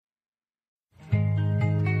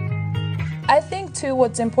I think, too,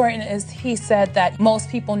 what's important is he said that most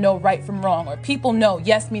people know right from wrong, or people know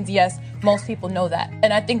yes means yes. Most people know that.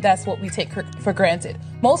 And I think that's what we take for granted.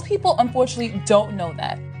 Most people, unfortunately, don't know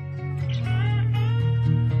that.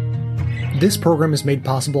 This program is made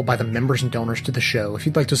possible by the members and donors to the show. If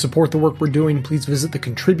you'd like to support the work we're doing, please visit the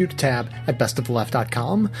Contribute tab at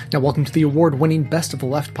bestoftheleft.com. Now, welcome to the award-winning Best of the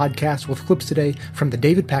Left podcast with clips today from The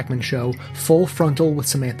David Pakman Show, Full Frontal with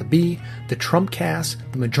Samantha Bee, The Trump Cast,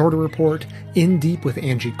 The Majority Report, In Deep with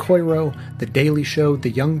Angie Coiro, The Daily Show, The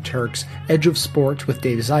Young Turks, Edge of Sports with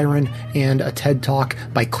Dave Zirin, and a TED Talk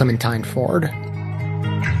by Clementine Ford.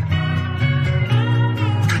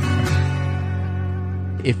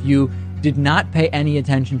 If you did not pay any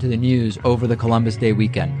attention to the news over the Columbus Day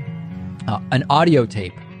weekend, an audio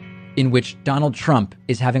tape in which Donald Trump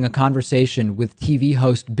is having a conversation with TV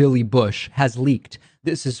host Billy Bush has leaked.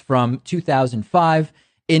 This is from 2005.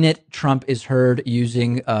 In it, Trump is heard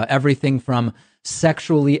using everything from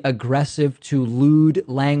sexually aggressive to lewd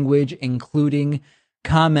language, including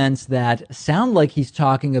comments that sound like he's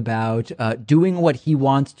talking about doing what he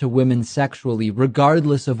wants to women sexually,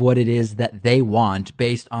 regardless of what it is that they want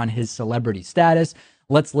based on his celebrity status.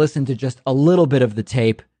 Let's listen to just a little bit of the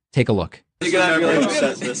tape. Take a look. You gotta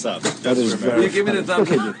set this up. That is very. You give me the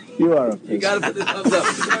thumbs up. You are. You gotta put the thumbs up.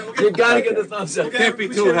 You gotta get the thumbs up. Can't be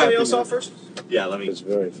too happy. Else off first? Yeah, let me. It's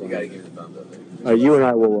very funny. You gotta give me the thumbs up. You and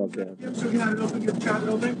I will walk down. So you have it open, get the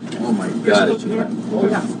cabinet open. Oh my God! Oh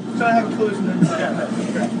yeah. So I have a collision there.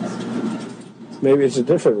 Maybe it's a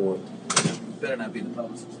different one. Better not be the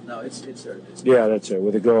post. No, it's there. Yeah, that's it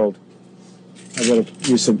with the gold. I gotta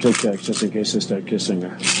use some Tic Tacs just in case I start kissing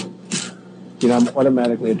her. You know, I'm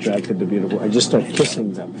automatically attracted to beautiful. I just start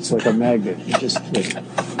kissing them. It's like a magnet. You just like,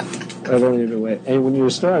 I don't even wait. And when you're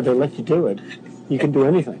a star, they let you do it. You can do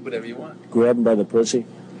anything. Whatever you want. Grab them by the pussy.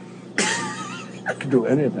 I can do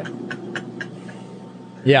anything.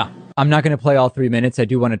 Yeah, I'm not going to play all 3 minutes. I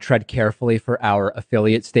do want to tread carefully for our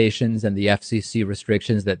affiliate stations and the FCC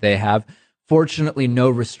restrictions that they have. Fortunately,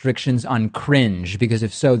 no restrictions on cringe, because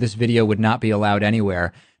if so, this video would not be allowed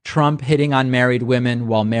anywhere. Trump hitting on married women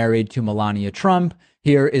while married to Melania Trump.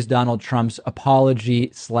 Here is Donald Trump's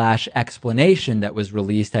apology/explanation that was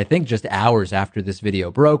released, I think, just hours after this video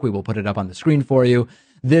broke. We will put it up on the screen for you.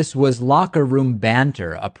 This was locker room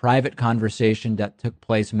banter, a private conversation that took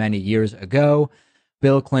place many years ago.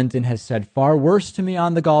 Bill Clinton has said far worse to me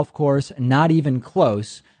on the golf course, not even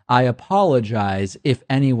close. I apologize if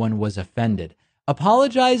anyone was offended.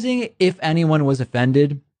 Apologizing if anyone was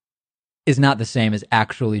offended is not the same as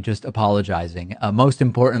actually just apologizing. Most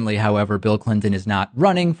importantly, however, Bill Clinton is not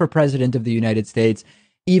running for president of the United States.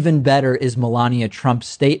 Even better is Melania Trump's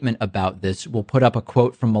statement about this. We'll put up a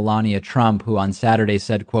quote from Melania Trump, who on Saturday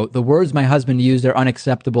said, quote, "The words my husband used are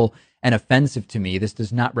unacceptable and offensive to me. This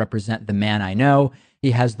does not represent the man I know.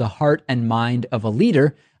 He has the heart and mind of a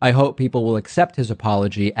leader. I hope people will accept his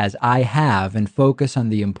apology as I have and focus on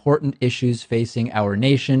the important issues facing our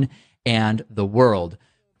nation and the world."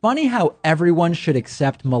 Funny how everyone should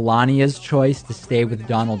accept Melania's choice to stay with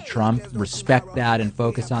Donald Trump, respect that, and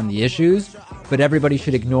focus on the issues, but everybody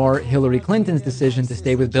should ignore Hillary Clinton's decision to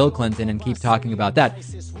stay with Bill Clinton and keep talking about that.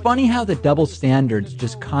 Funny how the double standards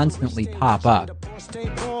just constantly pop up.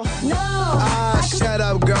 Shut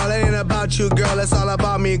up, girl. It ain't about you, girl. It's all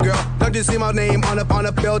about me, girl. Don't you see my name on the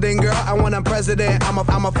building, girl? I want a president. I'm a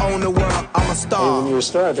own the world. I'm a star. And when you're a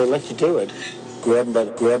star, they let you do it. Grab him by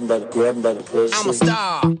the pussy. I'm a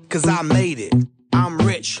star, cause I made it. I'm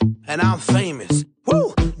rich, and I'm famous.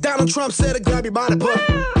 Woo! Donald Trump said to grab you by the butt.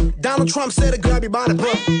 Donald Trump said to grab you by the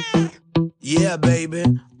butt. Yeah, baby,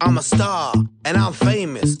 I'm a star, and I'm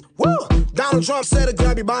famous. Woo! Donald Trump said to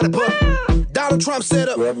grab you by the butt. Donald Trump said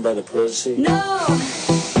to grab him by the pussy. No,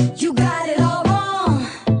 you got it all wrong.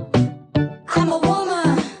 I'm a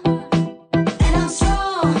woman, and I'm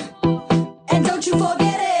strong. And don't you forget it.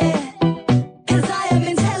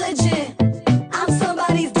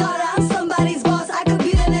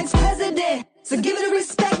 So give it a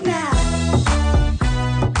respect now.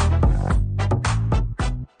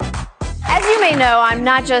 As you may know, I'm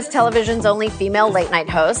not just television's only female late night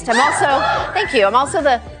host. I'm also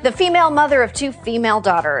the female mother of 2 female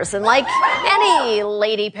daughters. And like any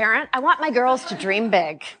lady parent, I want my girls to dream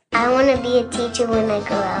big. I want to be a teacher when I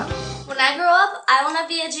grow up. When I grow up, I want to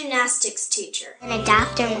be a gymnastics teacher. And a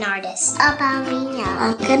doctor and artist. A ballerina.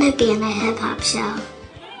 I'm going to be in a hip-hop show.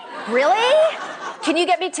 Really? Can you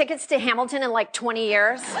get me tickets to Hamilton in like 20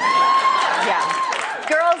 years? Yeah.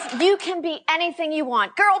 Girls, you can be anything you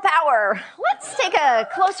want. Girl power. Let's take a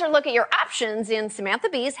closer look at your options in Samantha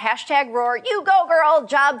Bee's #Roar You Go Girl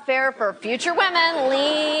job fair for future women.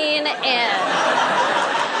 Lean in.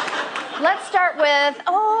 Let's start with,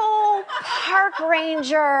 park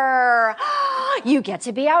ranger. You get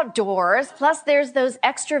to be outdoors. Plus, there's those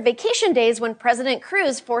extra vacation days when President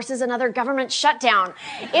Cruz forces another government shutdown.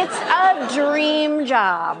 It's a dream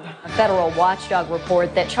job. A federal watchdog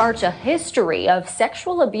report that charts a history of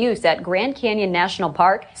sexual abuse at Grand Canyon National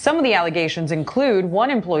Park. Some of the allegations include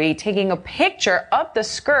one employee taking a picture up the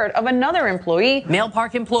skirt of another employee. Male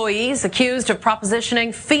park employees accused of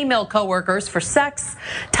propositioning female coworkers for sex,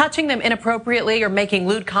 touching them inappropriately, or making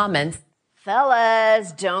lewd comments.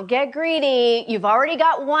 Fellas, don't get greedy. You've already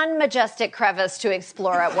got one majestic crevice to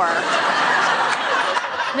explore at work.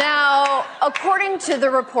 Now, according to the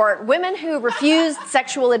report, women who refused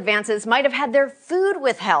sexual advances might have had their food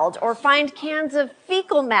withheld or find cans of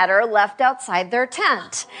fecal matter left outside their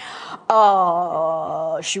tent.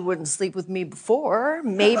 She wouldn't sleep with me before.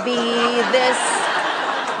 Maybe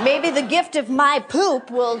the gift of my poop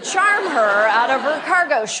will charm her out of her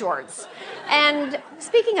cargo shorts. And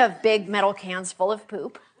speaking of big metal cans full of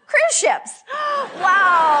poop, cruise ships.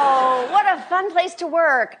 Wow, what a fun place to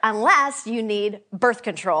work, unless you need birth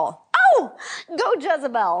control. Oh, go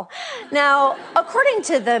Jezebel. Now, according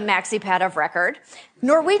to the MaxiPad of record,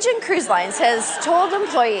 Norwegian Cruise Lines has told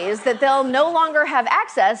employees that they'll no longer have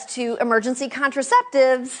access to emergency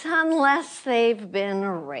contraceptives unless they've been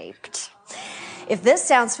raped. If this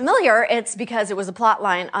sounds familiar, it's because it was a plot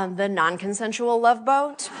line on the non-consensual Love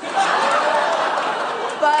Boat.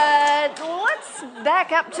 But let's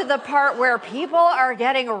back up to the part where people are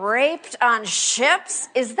getting raped on ships.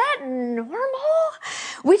 Is that normal?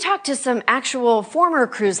 We talked to some actual former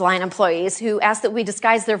cruise line employees who asked that we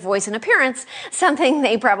disguise their voice and appearance, something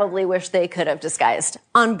they probably wish they could have disguised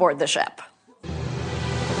on board the ship.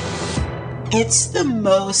 It's the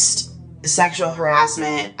most sexual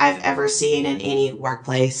harassment I've ever seen in any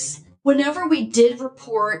workplace. Whenever we did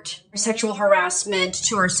report sexual harassment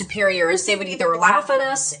to our superiors, they would either laugh at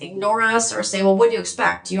us, ignore us, or say, well, what do you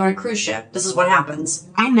expect? You're on a cruise ship. This is what happens.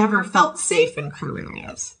 I never felt safe in crew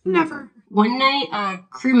areas. Never. One night, a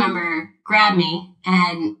crew member grabbed me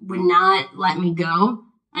and would not let me go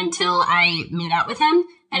until I made out with him.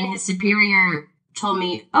 And his superior told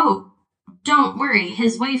me, oh, don't worry.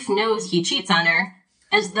 His wife knows he cheats on her,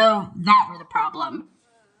 as though that were the problem.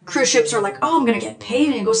 Cruise ships are like, oh, I'm going to get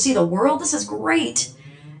paid and go see the world. This is great.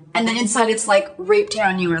 And then inside it's like Rape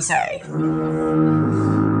Town, USA.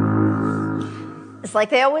 It's like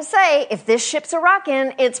they always say, if this ship's a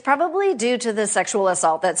rockin', it's probably due to the sexual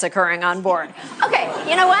assault that's occurring on board. Okay,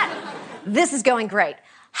 you know what? This is going great.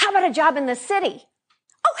 How about a job in the city?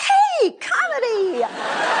 Oh, hey, comedy! That's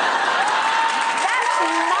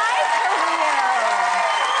my career.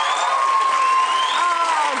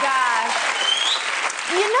 Oh, gosh.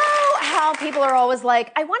 You know how people are always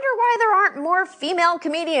like, I wonder why there aren't more female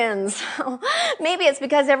comedians. Maybe it's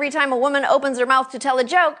because every time a woman opens her mouth to tell a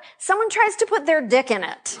joke, someone tries to put their dick in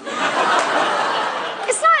it.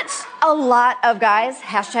 It's not a lot of guys.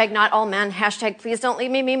 Hashtag not all men. Hashtag please don't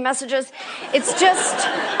leave me meme messages. It's just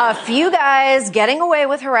a few guys getting away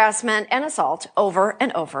with harassment and assault over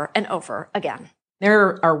and over and over again.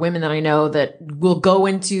 There are women that I know that will go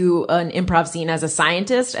into an improv scene as a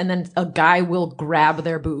scientist and then a guy will grab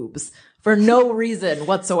their boobs for no reason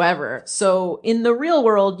whatsoever. So in the real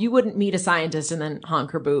world, you wouldn't meet a scientist and then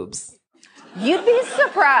honk her boobs. You'd be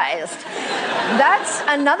surprised. That's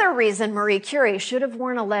another reason Marie Curie should have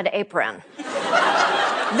worn a lead apron.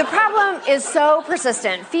 The problem is so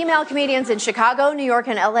persistent. Female comedians in Chicago, New York,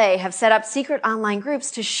 and LA have set up secret online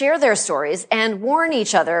groups to share their stories and warn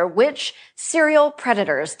each other which serial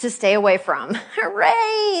predators to stay away from.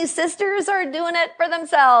 Hooray! Sisters are doing it for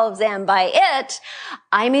themselves. And by it,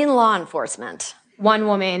 I mean law enforcement. One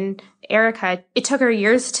woman, Erica, it took her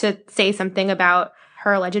years to say something about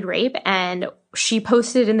her alleged rape, and she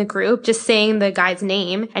posted in the group just saying the guy's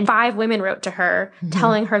name, and 5 women wrote to her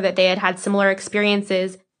telling her that they had had similar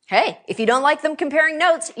experiences. Hey, if you don't like them comparing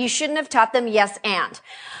notes, you shouldn't have taught them yes and.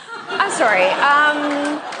 I'm sorry.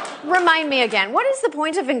 Remind me again, what is the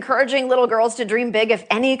point of encouraging little girls to dream big if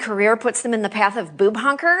any career puts them in the path of boob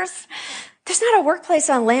hunkers? There's not a workplace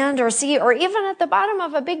on land or sea or even at the bottom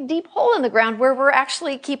of a big deep hole in the ground where we're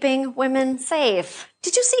actually keeping women safe.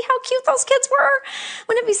 Did you see how cute those kids were?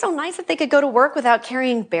 Wouldn't it be so nice if they could go to work without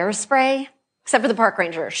carrying bear spray? Except for the park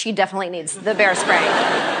ranger. She definitely needs the bear spray.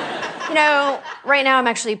 You know, right now I'm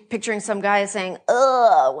actually picturing some guy saying,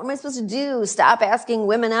 ugh, what am I supposed to do? Stop asking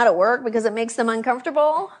women out at work because it makes them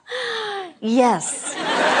uncomfortable? Yes. You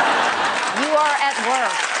are at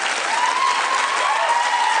work.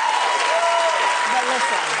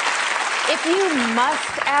 If you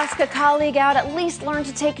must ask a colleague out, at least learn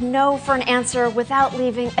to take no for an answer without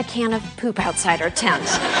leaving a can of poop outside her tent.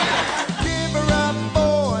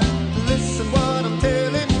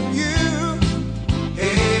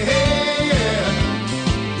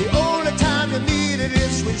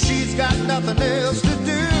 she's got nothing else to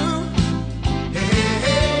do.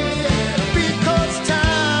 Because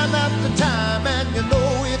time after time, and you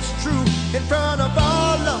know it's true, in front of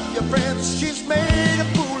all of your friends, she's made a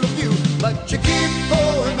fool of you. But you keep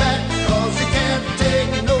going back, cause you can't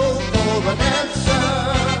take no for an answer.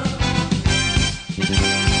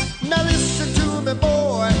 Now listen to me,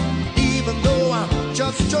 boy, even though I'm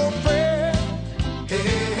just your friend.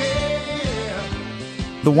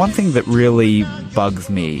 The one thing that really bugs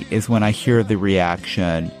me is when I hear the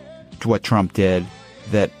reaction to what Trump did,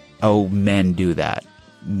 that, oh, men do that.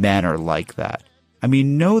 Men are like that. I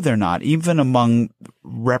mean, no, they're not. Even among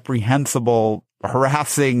reprehensible,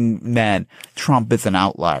 harassing men, Trump is an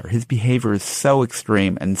outlier. His behavior is so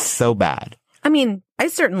extreme and so bad. I mean, I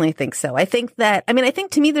certainly think so. I think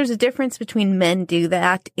to me there's a difference between men do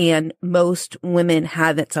that and most women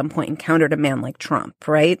have at some point encountered a man like Trump,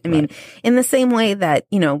 right? I mean, in the same way that,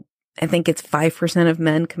 I think it's 5% of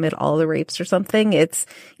men commit all the rapes or something. It's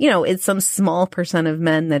some small percent of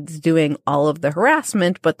men that's doing all of the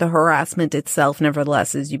harassment, but the harassment itself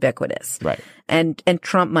nevertheless is ubiquitous. Right. And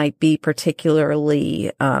Trump might be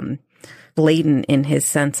particularly, blatant in his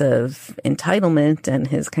sense of entitlement and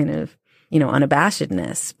his kind of,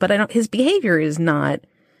 unabashedness, but his behavior is not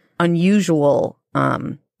unusual.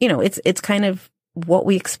 It's kind of what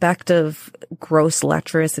we expect of gross,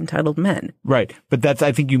 lecherous, entitled men. Right. But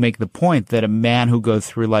I think you make the point that a man who goes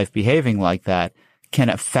through life behaving like that can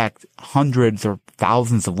affect hundreds or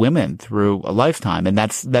thousands of women through a lifetime. And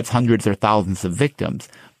that's hundreds or thousands of victims.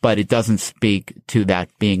 But it doesn't speak to that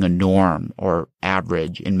being a norm or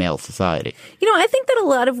average in male society. I think that a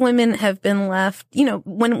lot of women have been left,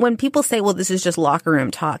 when people say, well, this is just locker room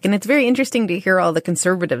talk. And it's very interesting to hear all the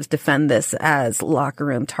conservatives defend this as locker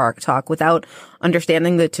room talk without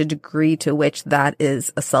understanding the degree to which that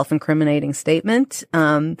is a self-incriminating statement.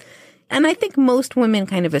 And I think most women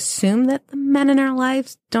kind of assume that the men in our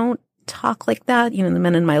lives don't talk like that. The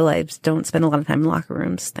men in my lives don't spend a lot of time in locker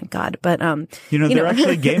rooms, thank God. But, there are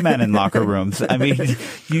actually gay men in locker rooms. I mean,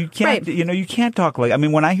 you can't, you can't talk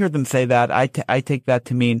when I hear them say that, I take that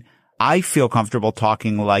to mean I feel comfortable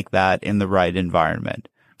talking like that in the right environment.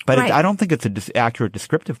 But I don't think it's an accurate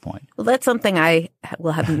descriptive point. Well, that's something I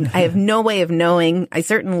have no way of knowing. I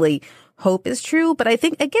certainly hope is true. But I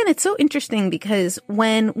think, again, it's so interesting because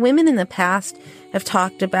when women in the past have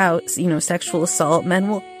talked about, sexual assault, men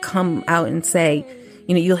will come out and say,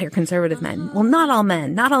 you'll hear conservative men, well, not all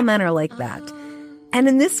men are like that. And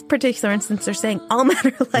in this particular instance, they're saying all men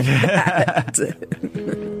are like that.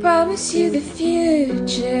 Promise you the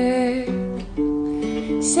future.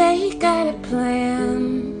 Say he got a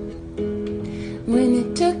plan. When he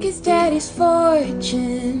took his daddy's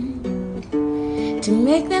fortune to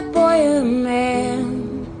make that boy a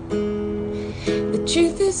man. The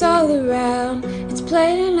truth is all around, it's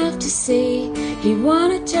plain enough to see. He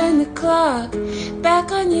wanna turn the clock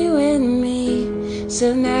back on you and me.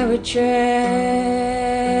 So now we're traveling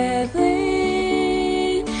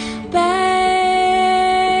backwards.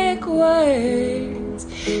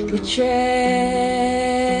 We're traveling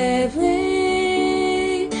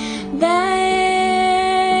backwards.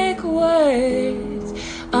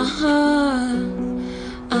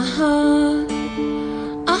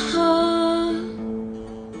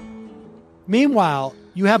 Meanwhile,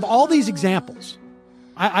 you have all these examples.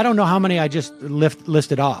 I don't know how many I just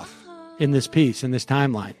listed off in this piece, in this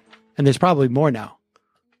timeline. And there's probably more now.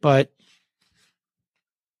 But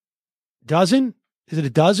dozen? Is it a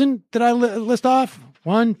dozen that I list off?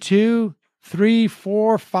 1, 2, 3,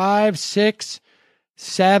 4, 5, 6,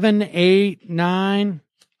 7, 8, 9.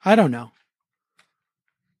 I don't know.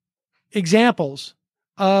 Examples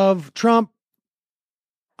of Trump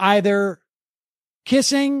either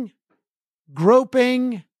kissing,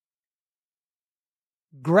 groping,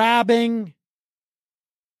 grabbing,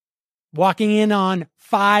 walking in on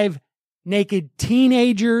 5 naked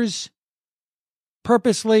teenagers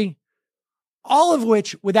purposely, all of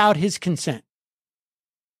which without his consent.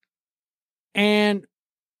 And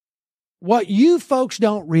what you folks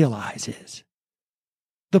don't realize is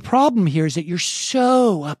the problem here is that you're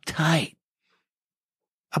so uptight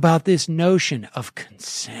about this notion of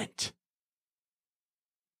consent.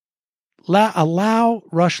 Allow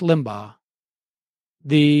Rush Limbaugh,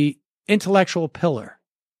 the intellectual pillar,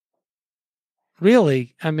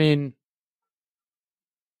 really, the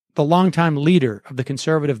longtime leader of the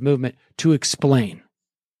conservative movement, to explain.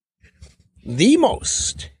 The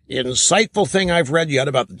most insightful thing I've read yet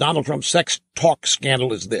about the Donald Trump sex talk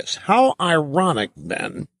scandal is this. How ironic,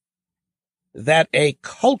 then, that a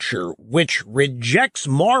culture which rejects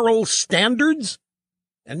moral standards,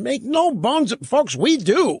 and make no bones, folks, we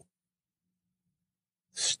do,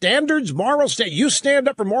 Standards, moral standards. You stand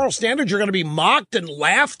up for moral standards, you're going to be mocked and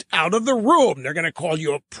laughed out of the room. They're going to call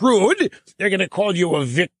you a prude. They're going to call you a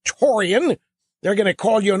Victorian. They're going to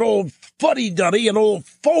call you an old fuddy-duddy, an old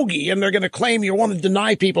fogey, and they're going to claim you want to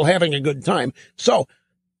deny people having a good time. So,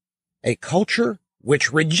 a culture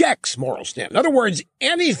which rejects moral standards. In other words,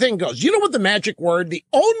 anything goes. You know what the magic word? The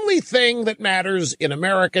only thing that matters in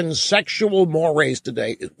American sexual mores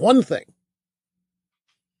today is one thing.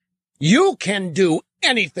 You can do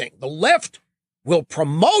anything. The left will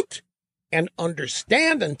promote and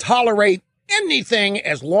understand and tolerate anything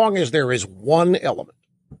as long as there is one element.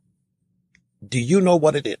 Do you know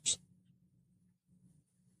what it is?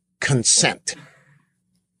 Consent.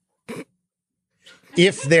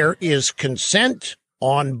 If there is consent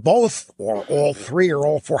on both or all three or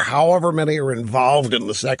all four, however many are involved in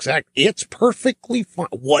the sex act, it's perfectly fine,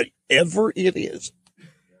 whatever it is.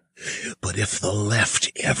 But if the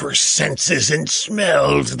left ever senses and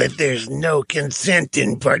smells that there's no consent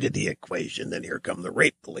in part of the equation, then here come the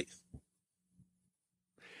rape police.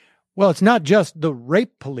 Well, it's not just the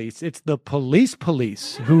rape police, it's the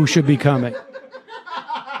police who should be coming.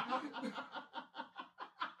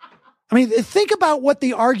 I mean, think about what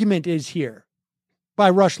the argument is here by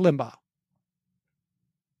Rush Limbaugh.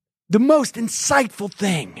 The most insightful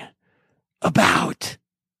thing about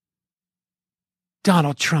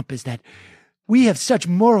Donald Trump is that we have such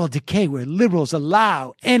moral decay where liberals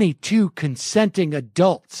allow any two consenting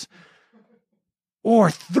adults,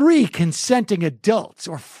 or three consenting adults,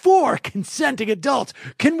 or four consenting adults.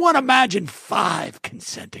 Can one imagine 5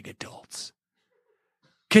 consenting adults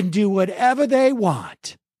can do whatever they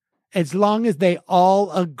want as long as they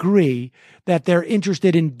all agree that they're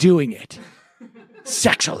interested in doing it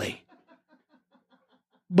sexually?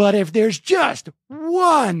 But if there's just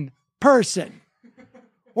one person,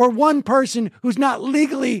 or one person who's not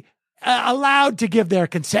legally allowed to give their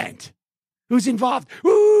consent, who's involved,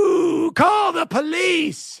 ooh, call the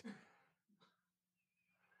police.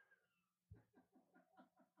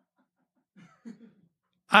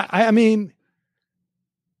 I mean,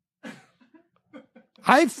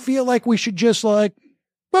 I feel like we should just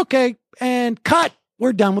okay, and cut.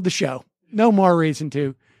 We're done with the show. No more reason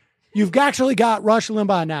to. You've actually got Rush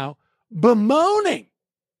Limbaugh now bemoaning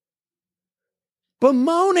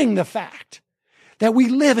the fact that we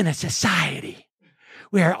live in a society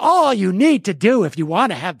where all you need to do if you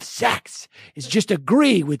want to have sex is just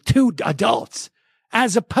agree with 2 adults,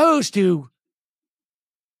 as opposed to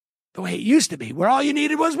the way it used to be, where all you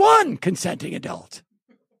needed was 1 consenting adult.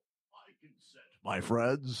 My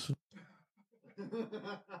friends.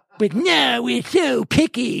 But no, we're so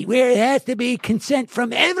picky where it has to be consent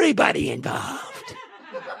from everybody involved.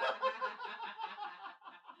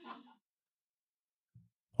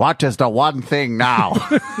 What is the one thing now?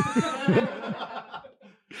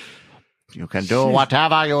 You can do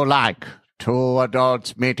whatever you like. 2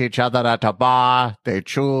 adults meet each other at a bar. They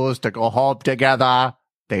choose to go home together.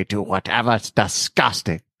 They do whatever's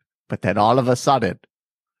disgusting. But then all of a sudden,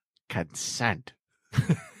 consent.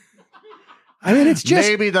 I mean, it's just...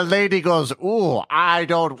 Maybe the lady goes, ooh, I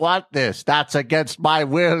don't want this. That's against my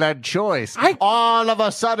will and choice. All of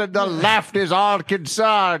a sudden, the left is all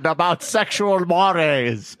concerned about sexual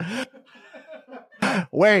mores.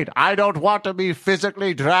 Wait, I don't want to be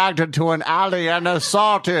physically dragged into an alley and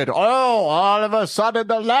assaulted. Oh, all of a sudden,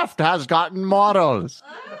 the left has gotten morals.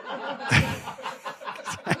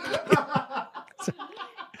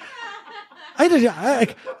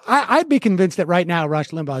 I'd be convinced that right now Rush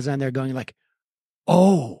Limbaugh's on there going like,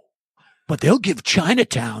 oh, but they'll give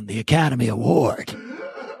Chinatown the Academy Award.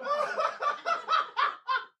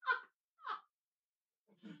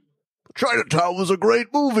 Chinatown was a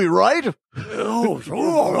great movie, right?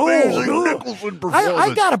 Amazing Nicholson performance.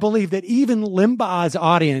 I gotta believe that even Limbaugh's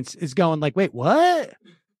audience is going like, wait, what?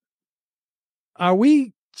 Are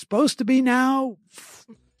we supposed to be now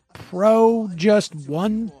pro just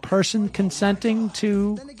one person consenting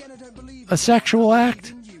to a sexual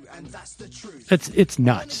act? It's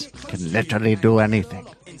nuts. Can literally do anything.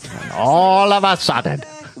 And all of a sudden.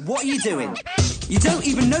 What are you doing? You don't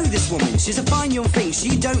even know this woman. She's a fine young thing.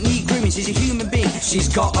 She don't need grooming. She's a human being. She's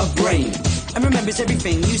got a brain and remembers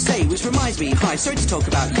everything you say, which reminds me, hi, sorry to talk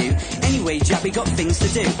about you. Anyway, Jab, we got things to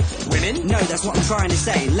do. Women? No, that's what I'm trying to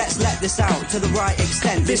say. Let's let this out to the right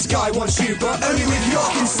extent. This guy wants you, but only with your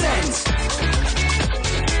consent.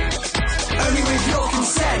 Only with your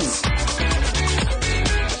consent.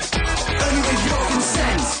 Only with your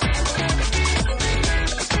consent.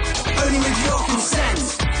 Only with your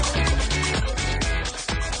consent.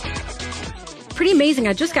 pretty amazing.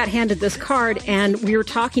 I just got handed this card, and we were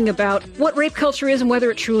talking about what rape culture is and whether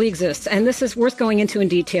it truly exists. And this is worth going into in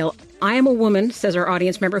detail. I am a woman, says our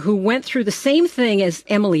audience member, who went through the same thing as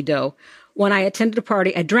Emily Doe. When I attended a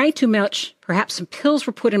party, I drank too much. Perhaps some pills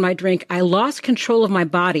were put in my drink. I lost control of my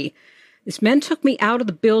body. This man took me out of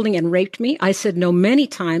the building and raped me. I said no many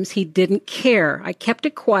times. He didn't care. I kept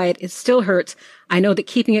it quiet. It still hurts. I know that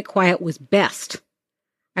keeping it quiet was best.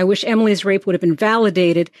 I wish Emily's rape would have been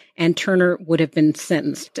validated and Turner would have been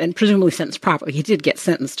sentenced, and presumably sentenced properly. He did get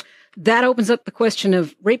sentenced. That opens up the question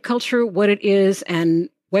of rape culture, what it is, and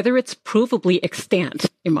whether it's provably extant,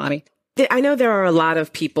 Imani. I know there are a lot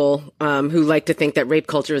of people who like to think that rape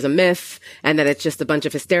culture is a myth and that it's just a bunch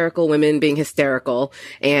of hysterical women being hysterical.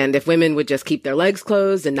 And if women would just keep their legs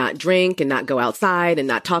closed and not drink and not go outside and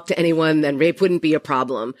not talk to anyone, then rape wouldn't be a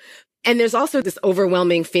problem. And there's also this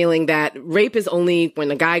overwhelming feeling that rape is only when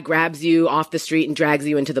a guy grabs you off the street and drags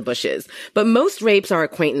you into the bushes. But most rapes are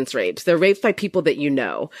acquaintance rapes. They're rapes by people that you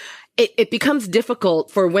know. It becomes difficult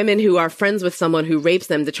for women who are friends with someone who rapes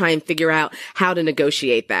them to try and figure out how to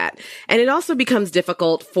negotiate that. And it also becomes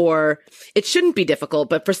difficult it shouldn't be difficult,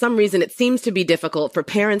 but for some reason it seems to be difficult for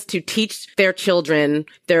parents to teach their children,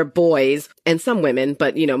 their boys, and some women,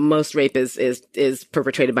 but most rape is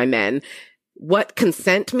perpetrated by men, what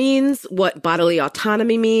consent means, what bodily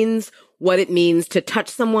autonomy means, what it means to touch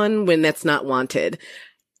someone when that's not wanted.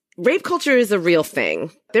 Rape culture is a real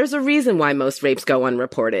thing. There's a reason why most rapes go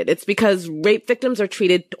unreported. It's because rape victims are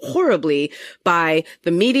treated horribly by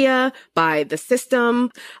the media, by the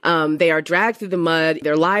system. They are dragged through the mud.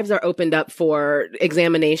 Their lives are opened up for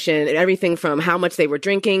examination, everything from how much they were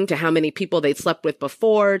drinking to how many people they'd slept with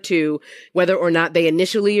before to whether or not they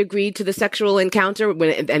initially agreed to the sexual encounter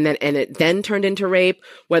and it then turned into rape,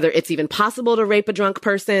 whether it's even possible to rape a drunk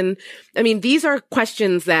person. I mean, these are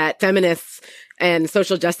questions that feminists and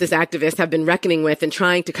social justice activists have been reckoning with and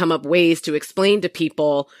trying to come up ways to explain to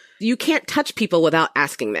people. You can't touch people without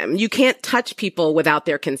asking them. You can't touch people without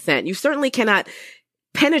their consent. You certainly cannot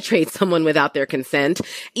penetrate someone without their consent.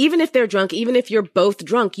 Even if they're drunk, even if you're both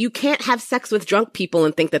drunk, you can't have sex with drunk people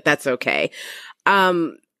and think that that's okay.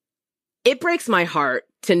 It breaks my heart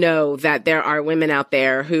to know that there are women out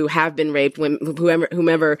there who have been raped,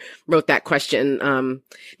 whomever wrote that question.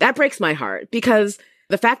 That breaks my heart because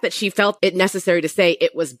the fact that she felt it necessary to say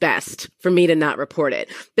it was best for me to not report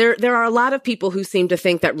it. There are a lot of people who seem to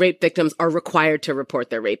think that rape victims are required to report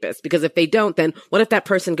their rapists, because if they don't, then what if that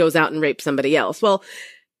person goes out and rapes somebody else? Well,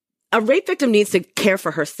 a rape victim needs to care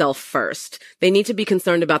for herself first. They need to be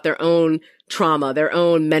concerned about their own trauma, their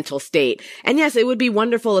own mental state. And yes, it would be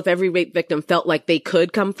wonderful if every rape victim felt like they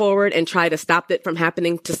could come forward and try to stop it from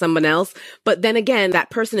happening to someone else. But then again, that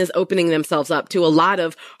person is opening themselves up to a lot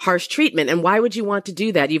of harsh treatment. And why would you want to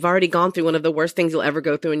do that? You've already gone through one of the worst things you'll ever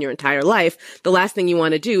go through in your entire life. The last thing you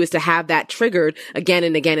want to do is to have that triggered again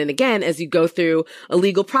and again and again as you go through a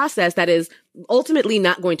legal process that is ultimately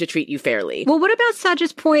not going to treat you fairly. Well, what about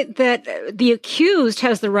Sajid's point that the accused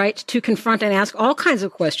has the right to confront and ask all kinds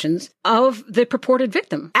of questions of the purported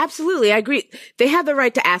victim? Absolutely. I agree. They have the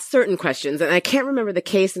right to ask certain questions. And I can't remember the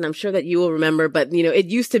case, and I'm sure that you will remember, but it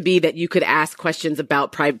used to be that you could ask questions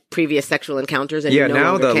about previous sexual encounters. And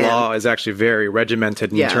now the law is actually very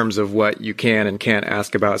regimented in terms of what you can and can't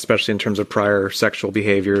ask about, especially in terms of prior sexual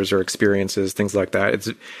behaviors or experiences, things like that.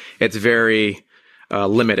 It's very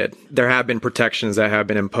limited. There have been protections that have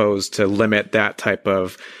been imposed to limit that type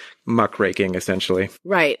of muckraking, essentially.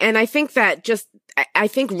 Right. And I think that I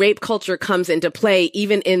think rape culture comes into play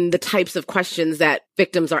even in the types of questions that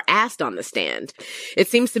victims are asked on the stand. It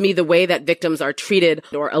seems to me the way that victims are treated,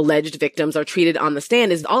 or alleged victims are treated on the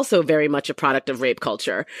stand, is also very much a product of rape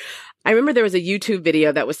culture. I remember there was a YouTube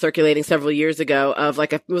video that was circulating several years ago of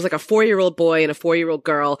it was like a 4-year-old boy and a 4-year-old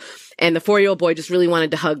girl. And the 4-year-old boy just really wanted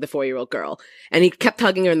to hug the 4-year-old girl. And he kept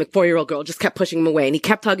hugging her and the 4-year-old girl just kept pushing him away. And he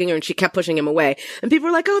kept hugging her and she kept pushing him away. And people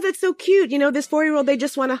were like, oh, that's so cute. This 4-year-old, they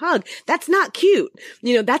just want to hug. That's not cute.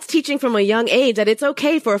 That's teaching from a young age that it's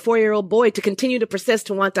okay for a 4-year-old boy to continue to persist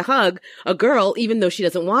to want to hug a girl, even though she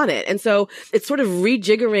doesn't want it. And so it's sort of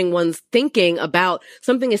rejiggering one's thinking about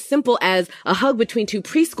something as simple as a hug between two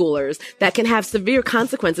preschoolers that can have severe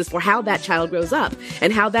consequences for how that child grows up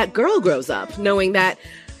and how that girl grows up, knowing that,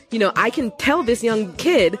 I can tell this young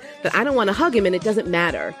kid that I don't want to hug him and it doesn't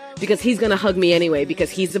matter because he's going to hug me anyway because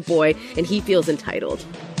he's a boy and he feels entitled.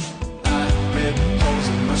 Red holes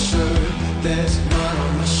in my shirt, there's mud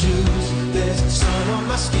on my shoes, there's sun on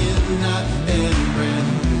my skin, not any brand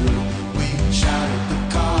new. We shouted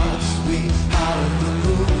the cards, we hollered the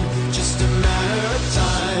moon, just a matter of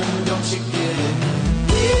time, don't you get it?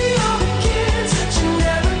 We are the kids that you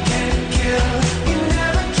never can kill, you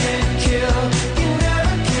never can kill.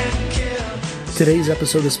 Today's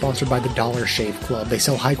episode is sponsored by the Dollar Shave Club. They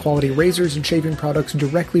sell high-quality razors and shaving products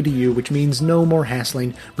directly to you, which means no more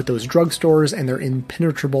hassling with those drugstores and their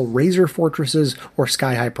impenetrable razor fortresses or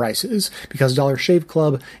sky-high prices, because Dollar Shave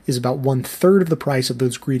Club is about 1/3 of the price of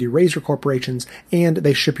those greedy razor corporations, and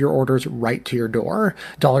they ship your orders right to your door.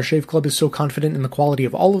 Dollar Shave Club is so confident in the quality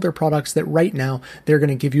of all of their products that right now they're going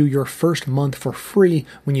to give you your first month for free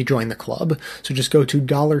when you join the club. So just go to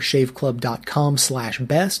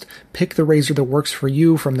dollarshaveclub.com/best, pick the razor that works for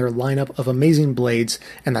you from their lineup of amazing blades,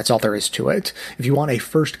 and that's all there is to it. If you want a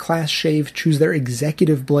first-class shave, choose their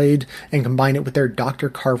executive blade and combine it with their Dr.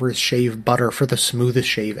 Carver's shave butter for the smoothest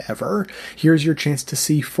shave ever. Here's your chance to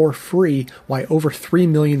see for free why over 3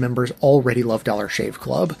 million members already love Dollar Shave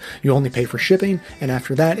Club. You only pay for shipping, and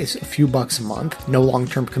after that it's a few bucks a month. No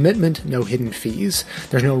long-term commitment, no hidden fees.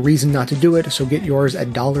 There's no reason not to do it, so get yours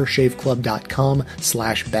at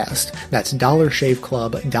dollarshaveclub.com/best. That's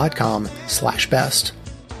dollarshaveclub.com/best.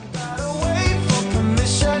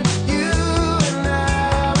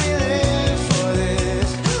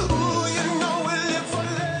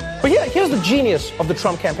 But here's the genius of the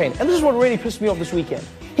Trump campaign, and this is what really pissed me off this weekend.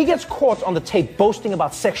 He gets caught on the tape boasting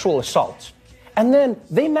about sexual assault, and then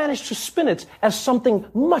they manage to spin it as something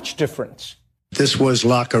much different. This was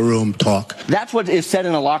locker room talk. That's what is said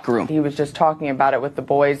in a locker room. He was just talking about it with the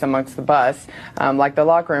boys amongst the bus, like the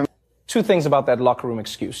locker room. Two things about that locker room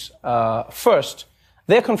excuse. First,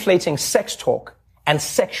 they're conflating sex talk and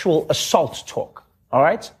sexual assault talk, all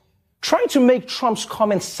right? Trying to make Trump's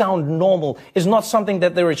comments sound normal is not something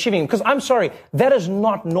that they're achieving, because I'm sorry, that is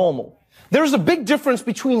not normal. There is a big difference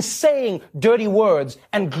between saying dirty words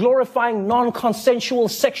and glorifying non-consensual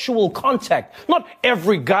sexual contact. Not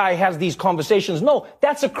every guy has these conversations. No,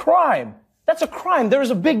 that's a crime. That's a crime. There is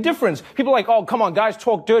a big difference. People are like, oh, come on, guys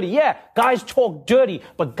talk dirty. Yeah, guys talk dirty,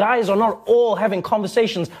 but guys are not all having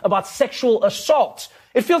conversations about sexual assault.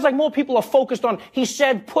 It feels like more people are focused on, he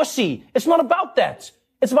said pussy. It's not about that.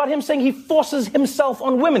 It's about him saying he forces himself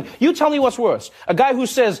on women. You tell me what's worse. A guy who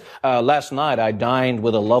says, last night I dined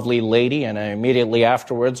with a lovely lady, and immediately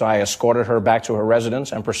afterwards I escorted her back to her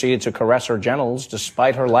residence and proceeded to caress her genitals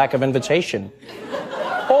despite her lack of invitation.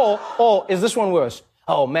 Or is this one worse?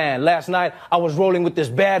 Oh man, last night I was rolling with this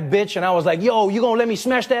bad bitch and I was like, yo, you gonna let me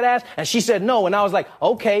smash that ass? And she said no, and I was like,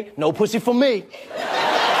 okay, no pussy for me.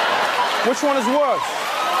 Which one is worse?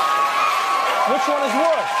 Which one is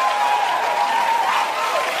worse?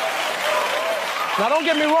 Now don't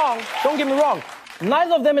get me wrong.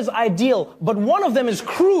 Neither of them is ideal, but one of them is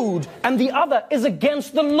crude and the other is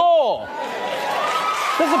against the law.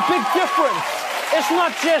 There's a big difference. It's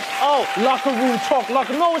not just, locker room talk.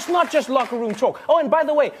 No, it's not just locker room talk. Oh, and by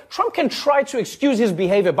the way, Trump can try to excuse his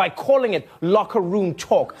behavior by calling it locker room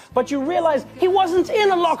talk. But you realize he wasn't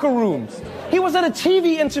in a locker room. He was at a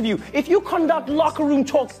TV interview. If you conduct locker room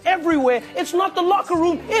talk everywhere, it's not the locker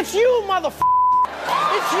room, it's you, motherfucker.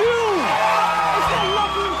 It's you. It's that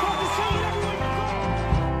locker room talk that's saying everywhere.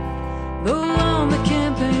 Though on the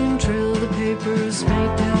campaign trail, the papers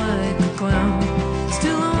paint me like a clown.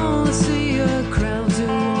 Still only see a crowd who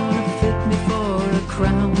wanna fit me for a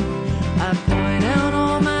crown. I point out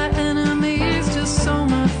all my enemies just so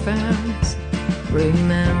my fans bring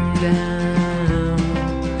them down.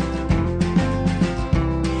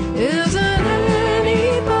 Isn't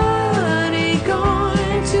anybody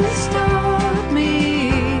going to stop me?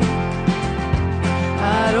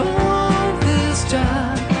 I don't want this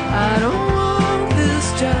job. I don't want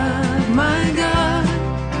this job. My God,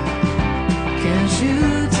 can't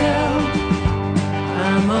you tell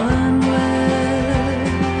I'm unwell?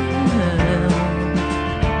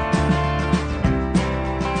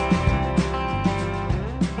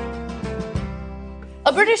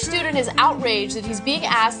 A British student is outraged that he's being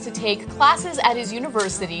asked to take classes at his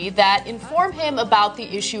university that inform him about the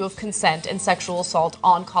issue of consent and sexual assault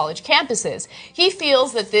on college campuses. He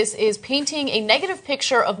feels that this is painting a negative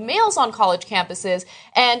picture of males on college campuses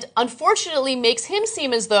and unfortunately makes him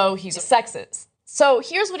seem as though he's a sexist. So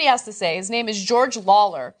here's what he has to say. His name is George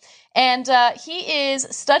Lawler, and he is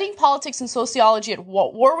studying politics and sociology at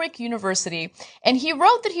Warwick University, and he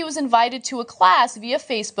wrote that he was invited to a class via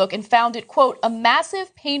Facebook and found it, quote, a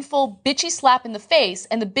massive, painful, bitchy slap in the face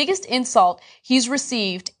and the biggest insult he's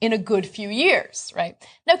received in a good few years, right?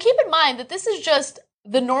 Now keep in mind that this is just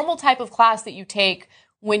the normal type of class that you take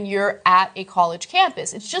when you're at a college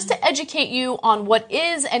campus. It's just to educate you on what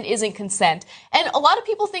is and isn't consent. And a lot of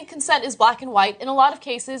people think consent is black and white. In a lot of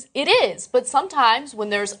cases, it is. But sometimes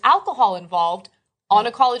when there's alcohol involved on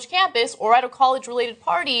a college campus or at a college-related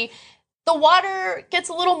party, the water gets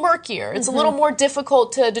a little murkier. It's a little more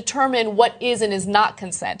difficult to determine what is and is not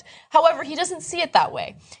consent. However, he doesn't see it that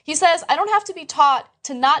way. He says, I don't have to be taught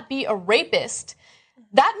to not be a rapist.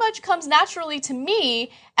 That much comes naturally to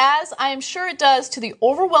me, as I am sure it does to the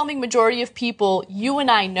overwhelming majority of people you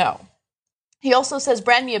and I know. He also says,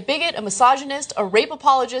 brand me a bigot, a misogynist, a rape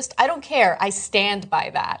apologist. I don't care. I stand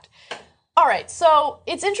by that. All right, so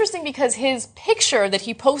it's interesting because his picture that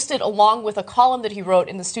he posted along with a column that he wrote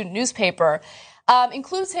in the student newspaper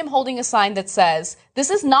includes him holding a sign that says, this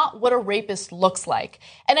is not what a rapist looks like.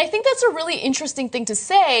 And I think that's a really interesting thing to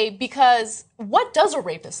say, because what does a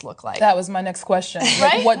rapist look like? That was my next question.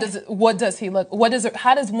 Right? What does he look?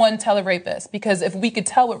 How does one tell a rapist? Because if we could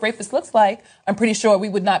tell what rapist looks like, I'm pretty sure we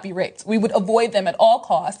would not be raped. We would avoid them at all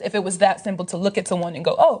costs if it was that simple to look at someone and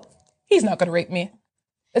go, oh, he's not going to rape me.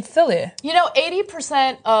 It's silly.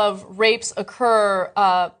 80% of rapes occur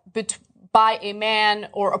by a man,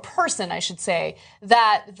 or a person, I should say,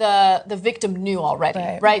 that the victim knew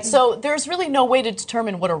already, right? So there's really no way to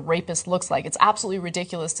determine what a rapist looks like. It's absolutely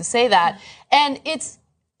ridiculous to say that. And it's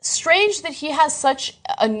strange that he has such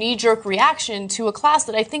a knee-jerk reaction to a class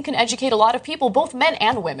that I think can educate a lot of people, both men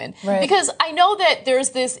and women. Right. Because I know that there's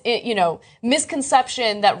this,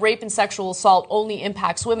 misconception that rape and sexual assault only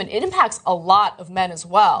impacts women. It impacts a lot of men as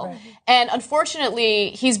well. Right. And unfortunately,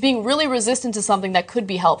 he's being really resistant to something that could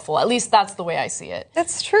be helpful. At least that's the way I see it.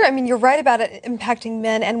 That's true. I mean, you're right about it impacting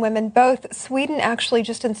men and women both. Sweden actually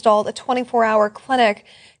just installed a 24-hour clinic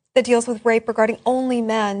that deals with rape regarding only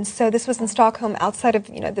men. So this was in Stockholm, outside of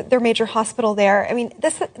their major hospital there. I mean,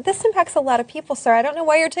 this impacts a lot of people, sir. I don't know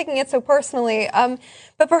why you're taking it so personally,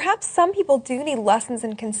 but perhaps some people do need lessons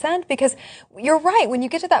in consent, because you're right. When you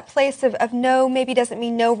get to that place of no, maybe doesn't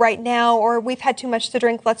mean no right now, or we've had too much to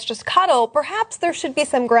drink, let's just cuddle. Perhaps there should be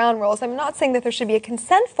some ground rules. I'm not saying that there should be a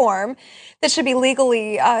consent form that should be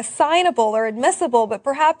legally signable or admissible, but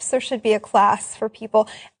perhaps there should be a class for people.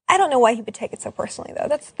 I don't know why he would take it so personally, though.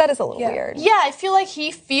 That is a little weird. Yeah, I feel like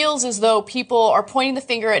he feels as though people are pointing the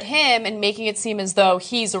finger at him and making it seem as though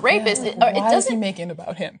he's a rapist. Why is he making it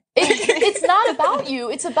about him? It's not about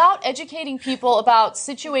you. It's about educating people about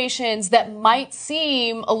situations that might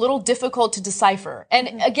seem a little difficult to decipher.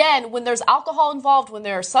 And again, when there's alcohol involved, when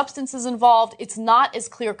there are substances involved, it's not as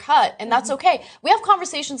clear cut, and that's okay. We have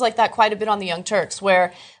conversations like that quite a bit on the Young Turks,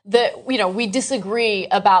 where we disagree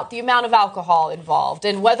about the amount of alcohol involved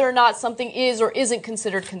and whether or not something is or isn't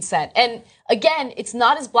considered consent. And again, it's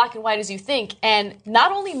not as black and white as you think. And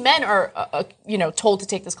not only men are, told to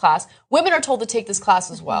take this class, women are told to take this class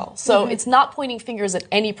as well. So it's not pointing fingers at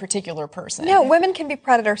any particular person. No, women can be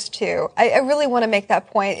predators too. I really want to make that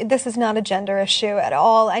point. This is not a gender issue at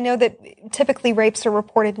all. I know that typically rapes are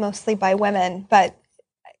reported mostly by women, but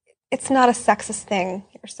it's not a sexist thing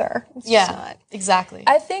here, sir. It's just not. Exactly.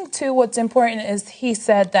 I think, too, what's important is he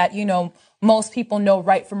said that, most people know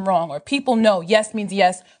right from wrong, or people know yes means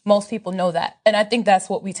yes. Most people know that. And I think that's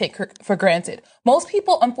what we take for granted. Most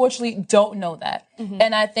people, unfortunately, don't know that.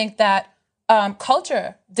 And I think that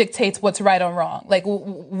culture dictates what's right or wrong, like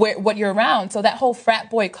what you're around. So that whole frat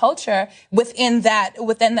boy culture within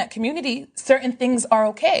that community, certain things are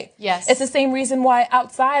okay. Yes. It's the same reason why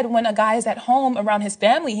outside, when a guy is at home around his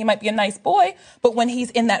family, he might be a nice boy, but when he's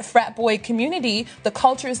in that frat boy community, the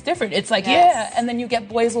culture is different. It's like, and then you get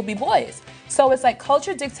boys will be boys. So it's like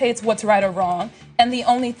culture dictates what's right or wrong, and the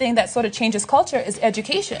only thing that sort of changes culture is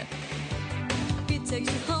education.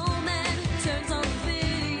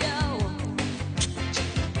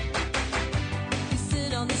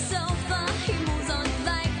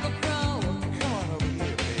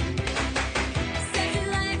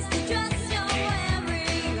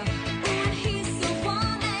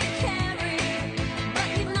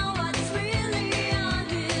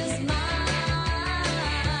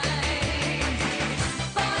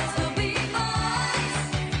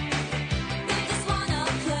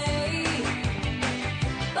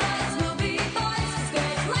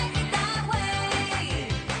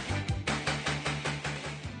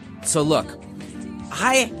 So look,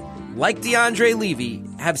 I, like DeAndre Levy,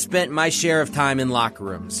 have spent my share of time in locker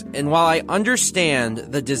rooms. And while I understand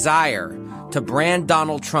the desire to brand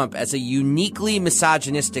Donald Trump as a uniquely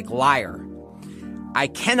misogynistic liar, I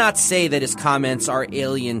cannot say that his comments are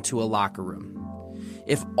alien to a locker room.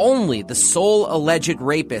 If only the sole alleged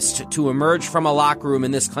rapist to emerge from a locker room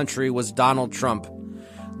in this country was Donald Trump,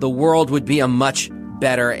 the world would be a much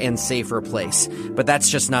better and safer place. But that's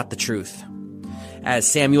just not the truth. As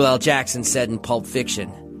Samuel L. Jackson said in Pulp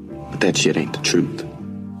Fiction, but that shit ain't the truth.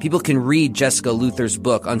 People can read Jessica Luther's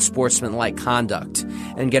book, Unsportsmanlike Conduct,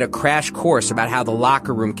 and get a crash course about how the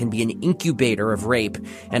locker room can be an incubator of rape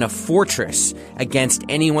and a fortress against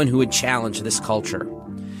anyone who would challenge this culture.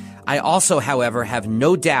 I also, however, have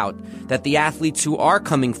no doubt that the athletes who are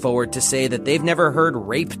coming forward to say that they've never heard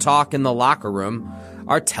rape talk in the locker room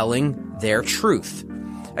are telling their truth.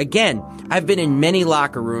 Again, I've been in many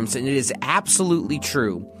locker rooms, and it is absolutely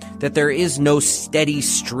true that there is no steady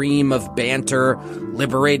stream of banter,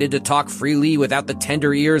 liberated to talk freely without the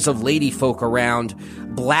tender ears of lady folk around,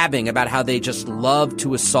 blabbing about how they just love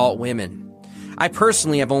to assault women. I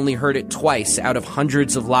personally have only heard it twice out of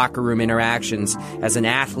hundreds of locker room interactions as an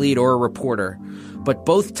athlete or a reporter, but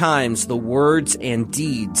both times the words and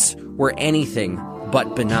deeds were anything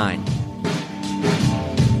but benign.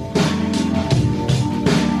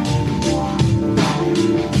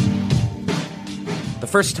 The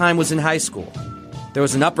first time was in high school. There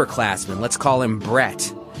was an upperclassman, let's call him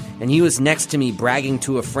Brett, and he was next to me bragging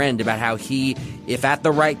to a friend about how he, if at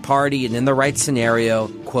the right party and in the right scenario,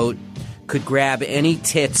 quote, could grab any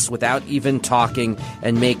tits without even talking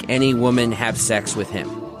and make any woman have sex with him.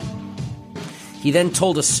 He then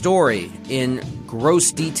told a story in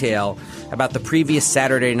gross detail about the previous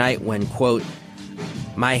Saturday night when, quote,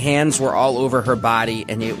 my hands were all over her body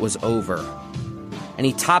and it was over. And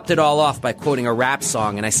he topped it all off by quoting a rap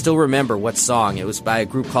song, and I still remember what song. It was by a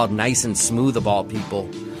group called Nice and Smooth, of all people,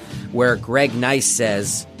 where Greg Nice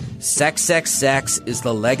says, sex, sex, sex is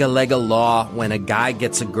the lega law when a guy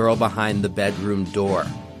gets a girl behind the bedroom door.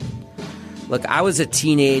 Look, I was a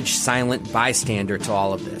teenage silent bystander to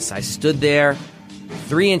all of this. I stood there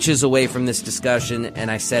 3 inches away from this discussion, and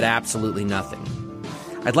I said absolutely nothing.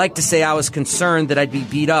 I'd like to say I was concerned that I'd be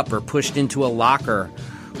beat up or pushed into a locker,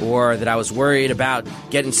 or that I was worried about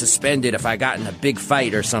getting suspended if I got in a big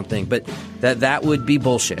fight or something, but that would be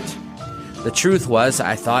bullshit. The truth was,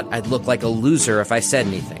 I thought I'd look like a loser if I said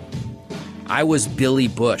anything. I was Billy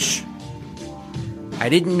Bush. I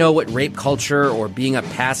didn't know what rape culture or being a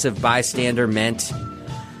passive bystander meant.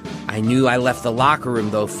 I knew I left the locker room,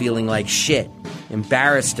 though, feeling like shit,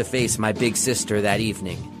 embarrassed to face my big sister that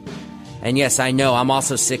evening. And yes, I know, I'm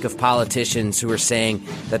also sick of politicians who are saying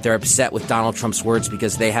that they're upset with Donald Trump's words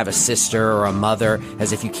because they have a sister or a mother,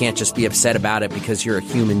 as if you can't just be upset about it because you're a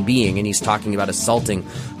human being, and he's talking about assaulting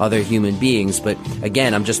other human beings. But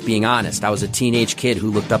again, I'm just being honest. I was a teenage kid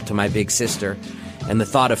who looked up to my big sister, and the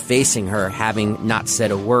thought of facing her, having not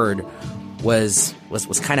said a word, was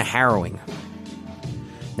kind of harrowing.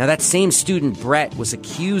 Now, that same student, Brett, was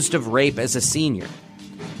accused of rape as a senior.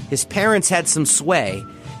 His parents had some sway,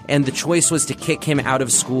 and the choice was to kick him out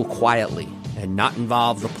of school quietly and not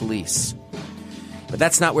involve the police. But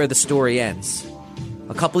that's not where the story ends.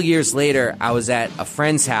 A couple years later, I was at a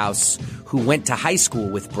friend's house who went to high school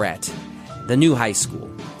with Brett, the new high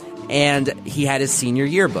school, and he had his senior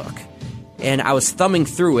yearbook. And I was thumbing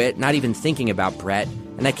through it, not even thinking about Brett,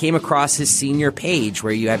 and I came across his senior page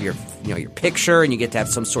where you have your picture and you get to have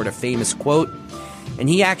some sort of famous quote. And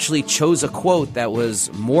he actually chose a quote that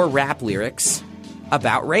was more rap lyrics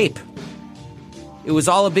about rape. It was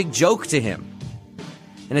all a big joke to him.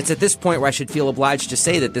 And it's at this point where I should feel obliged to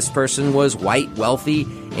say that this person was white, wealthy,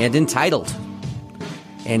 and entitled.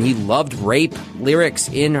 And he loved rape lyrics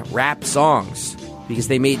in rap songs because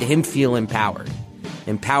they made him feel empowered.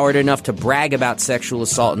 Empowered enough to brag about sexual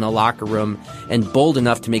assault in a locker room, and bold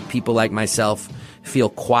enough to make people like myself feel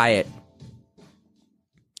quiet.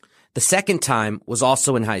 The second time was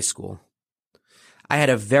also in high school. I had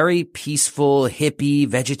a very peaceful, hippie,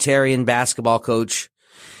 vegetarian basketball coach,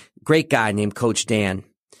 great guy named Coach Dan.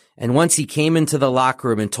 And once he came into the locker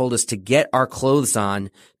room and told us to get our clothes on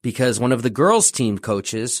because one of the girls' team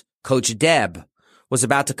coaches, Coach Deb, was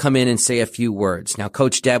about to come in and say a few words. Now,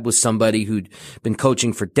 Coach Deb was somebody who'd been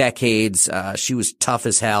coaching for decades. She was tough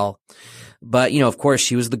as hell. But, of course,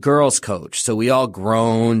 she was the girls' coach. So we all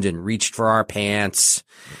groaned and reached for our pants,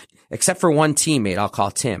 except for one teammate I'll call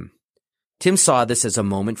Tim. Tim saw this as a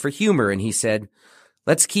moment for humor, and he said,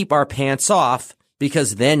 let's keep our pants off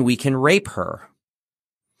because then we can rape her.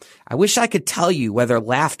 I wish I could tell you whether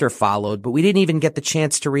laughter followed, but we didn't even get the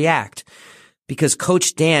chance to react because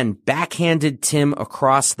Coach Dan backhanded Tim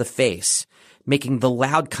across the face, making the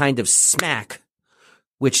loud kind of smack,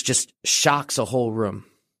 which just shocks a whole room.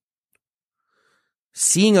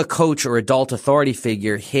 Seeing a coach or adult authority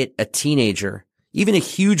figure hit a teenager, even a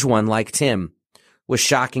huge one like Tim, was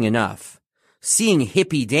shocking enough. Seeing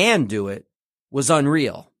Hippie Dan do it was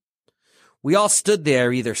unreal. We all stood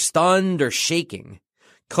there either stunned or shaking.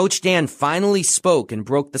 Coach Dan finally spoke and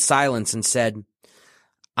broke the silence and said,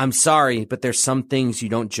 I'm sorry, but there's some things you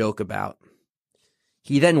don't joke about.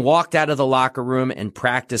 He then walked out of the locker room and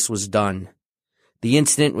practice was done. The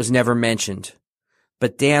incident was never mentioned.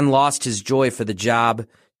 But Dan lost his joy for the job,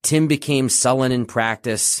 Tim became sullen in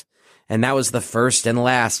practice, and that was the first and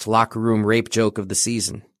last locker room rape joke of the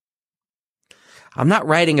season. I'm not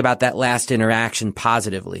writing about that last interaction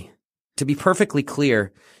positively. To be perfectly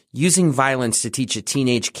clear, using violence to teach a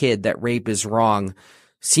teenage kid that rape is wrong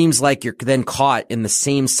seems like you're then caught in the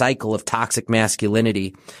same cycle of toxic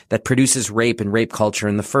masculinity that produces rape and rape culture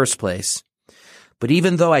in the first place. But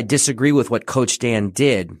even though I disagree with what Coach Dan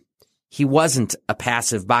did, he wasn't a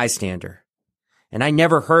passive bystander. And I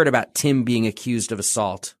never heard about Tim being accused of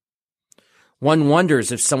assault. One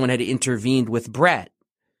wonders if someone had intervened with Brett,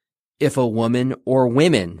 if a woman or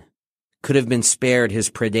women could have been spared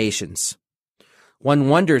his predations. One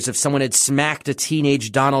wonders if someone had smacked a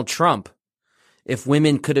teenage Donald Trump, if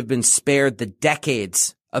women could have been spared the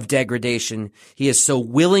decades of degradation he has so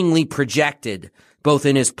willingly projected both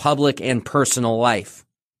in his public and personal life.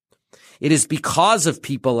 It is because of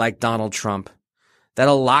people like Donald Trump that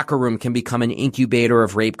a locker room can become an incubator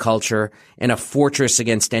of rape culture and a fortress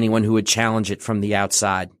against anyone who would challenge it from the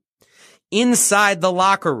outside. Inside the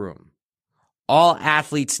locker room, all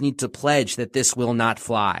athletes need to pledge that this will not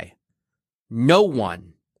fly. No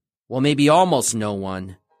one, well, maybe almost no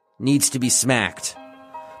one, needs to be smacked.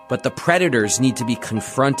 But the predators need to be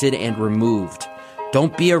confronted and removed.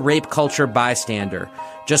 Don't be a rape culture bystander.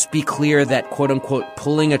 Just be clear that, quote unquote,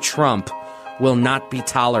 pulling a Trump will not be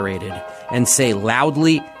tolerated. And say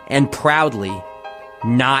loudly and proudly,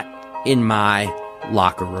 not in my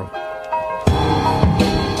locker room.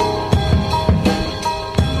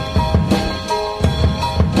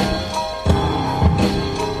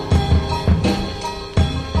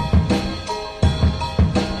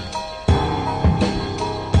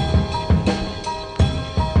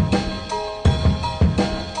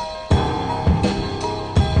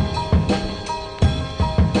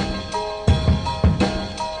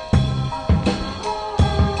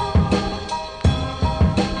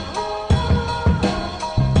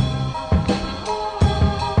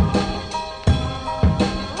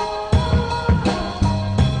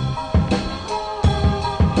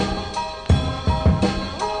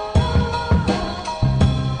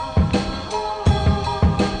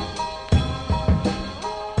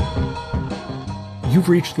 You've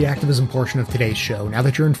reached the activism portion of today's show. Now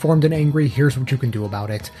that you're informed and angry, here's what you can do about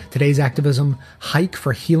it. Today's activism: hike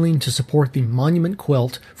for healing to support the Monument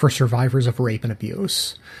Quilt for survivors of rape and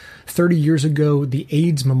abuse. 30 years ago, the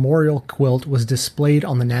AIDS Memorial Quilt was displayed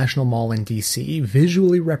on the National Mall in D.C.,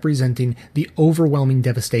 visually representing the overwhelming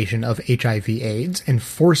devastation of HIV/AIDS and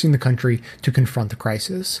forcing the country to confront the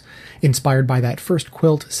crisis. Inspired by that first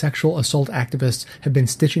quilt, sexual assault activists have been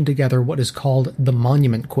stitching together what is called the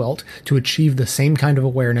Monument Quilt to achieve the same kind of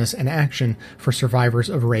awareness and action for survivors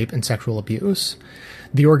of rape and sexual abuse.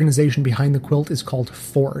 The organization behind the quilt is called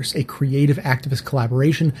FORCE, a creative activist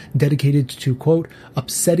collaboration dedicated to, quote,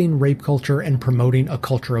 upsetting rape culture and promoting a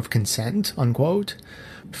culture of consent, unquote.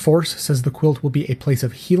 Force says the quilt will be a place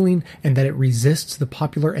of healing and that it resists the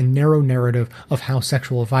popular and narrow narrative of how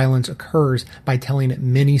sexual violence occurs by telling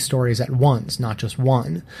many stories at once, not just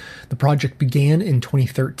one. The project began in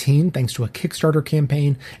 2013 thanks to a Kickstarter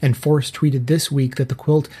campaign, and Force tweeted this week that the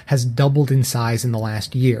quilt has doubled in size in the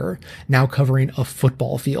last year, now covering a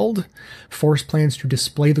football field. Force plans to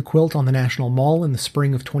display the quilt on the National Mall in the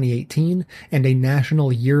spring of 2018, and a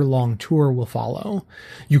national year-long tour will follow.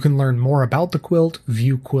 You can learn more about the quilt,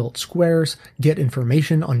 view quilt squares, get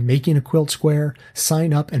information on making a quilt square,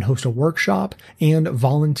 sign up and host a workshop, and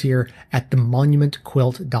volunteer at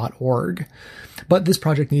themonumentquilt.org. But this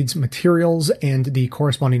project needs materials, and the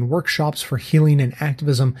corresponding workshops for healing and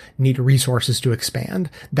activism need resources to expand.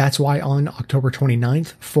 That's why on October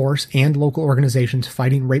 29th, Force and local organizations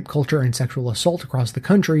fighting rape culture and sexual assault across the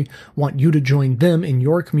country want you to join them in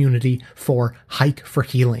your community for Hike for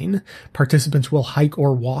Healing. Participants will hike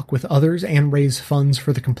or walk with others and raise funds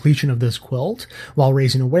for the completion of this quilt, while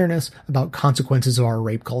raising awareness about consequences of our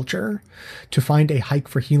rape culture. To find a Hike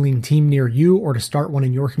for Healing team near you or to start one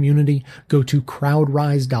in your community, go to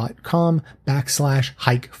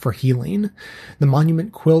crowdrise.com/hike for healing. The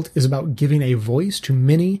Monument Quilt is about giving a voice to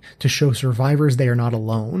many to show survivors they are not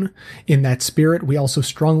alone. In that spirit, we also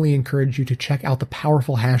strongly encourage you to check out the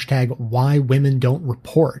powerful hashtag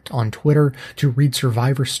 #WhyWomenDon'tReport on Twitter to read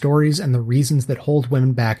survivor stories and the reasons that hold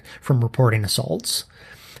women back from reporting assaults.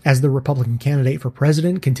 As the Republican candidate for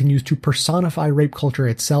president continues to personify rape culture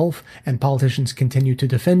itself and politicians continue to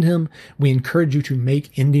defend him, we encourage you to make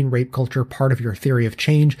ending rape culture part of your theory of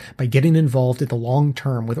change by getting involved in the long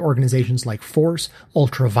term with organizations like Force,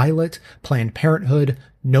 Ultraviolet, Planned Parenthood,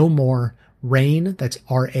 No More, RAINN, that's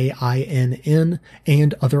RAINN,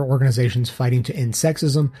 and other organizations fighting to end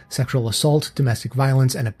sexism, sexual assault, domestic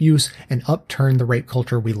violence, and abuse, and upturn the rape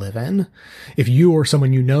culture we live in. If you or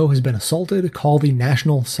someone you know has been assaulted, call the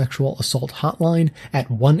National Sexual Assault Hotline at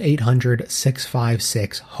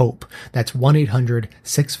 1-800-656-HOPE. That's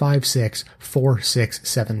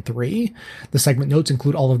 1-800-656-4673. The segment notes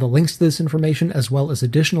include all of the links to this information as well as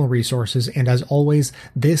additional resources, and as always,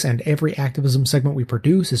 this and every activism segment we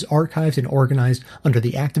produce is archived and organized under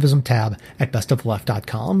the activism tab at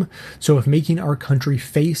bestoftheleft.com. So if making our country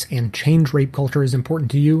face and change rape culture is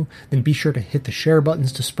important to you, then be sure to hit the share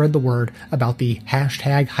buttons to spread the word about the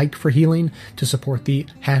hashtag Hike for Healing, to support the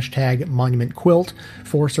hashtag Monument Quilt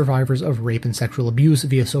for survivors of rape and sexual abuse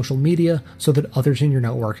via social media, so that others in your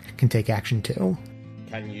network can take action too.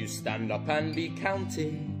 Can you stand up and be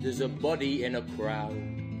counted as a body in a crowd?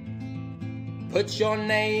 Put your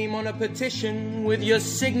name on a petition with your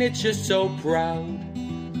signature so proud.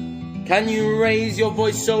 Can you raise your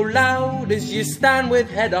voice so loud as you stand with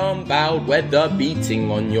head unbowed, weather beating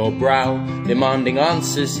on your brow, demanding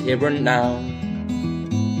answers here and now?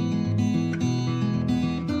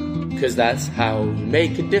 'Cause that's how you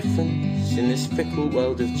make a difference in this fickle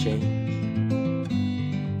world of change.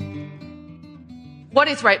 What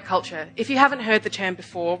is rape culture? If you haven't heard the term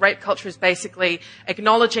before, rape culture is basically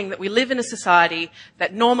acknowledging that we live in a society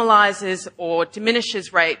that normalizes or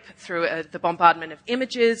diminishes rape through the bombardment of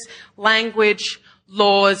images, language,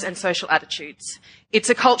 laws, and social attitudes. It's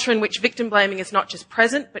a culture in which victim blaming is not just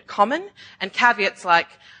present, but common, and caveats like,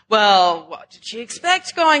 well, what did she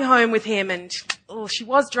expect going home with him? And, oh, she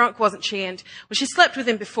was drunk, wasn't she? And, well, she slept with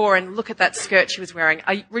him before, and look at that skirt she was wearing,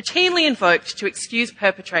 are routinely invoked to excuse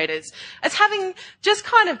perpetrators as having just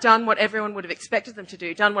kind of done what everyone would have expected them to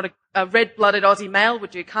do, done what a red-blooded Aussie male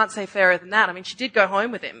would do. Can't say fairer than that. I mean, she did go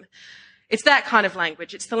home with him. It's that kind of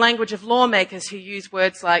language. It's the language of lawmakers who use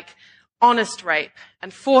words like honest rape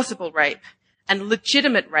and forcible rape and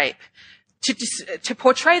legitimate rape to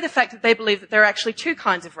portray the fact that they believe that there are actually two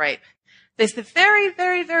kinds of rape. There's the very,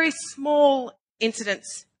 very, very small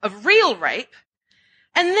incidents of real rape,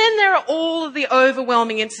 and then there are all of the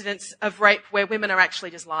overwhelming incidents of rape where women are actually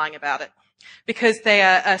just lying about it because they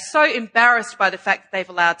are so embarrassed by the fact that they've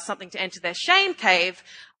allowed something to enter their shame cave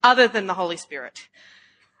other than the Holy Spirit.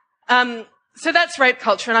 So that's rape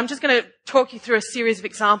culture, and I'm just going to talk you through a series of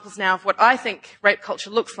examples now of what I think rape culture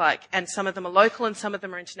looks like, and some of them are local and some of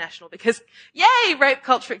them are international, because, yay, rape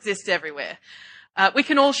culture exists everywhere. We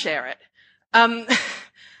can all share it.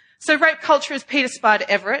 So rape culture is Peter Spider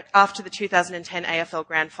Everett after the 2010 AFL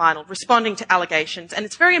Grand Final, responding to allegations, and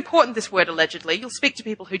it's very important, this word allegedly. You'll speak to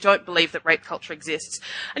people who don't believe that rape culture exists,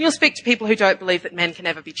 and you'll speak to people who don't believe that men can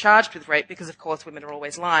ever be charged with rape, because of course women are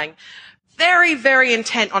always lying. Very, very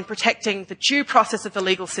intent on protecting the due process of the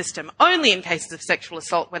legal system, only in cases of sexual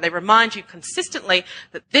assault where they remind you consistently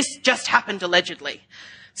that this just happened allegedly.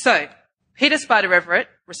 So, Peter Spider Everett,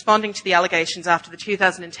 responding to the allegations after the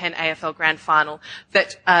 2010 AFL Grand Final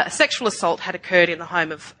that a sexual assault had occurred in the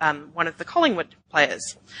home of one of the Collingwood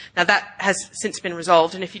players. Now that has since been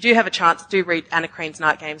resolved, and if you do have a chance, do read Anna Crean's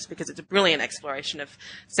Night Games, because it's a brilliant exploration of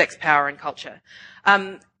sex, power and culture.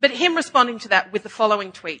 But him responding to that with the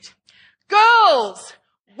following tweet. Girls,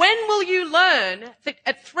 when will you learn that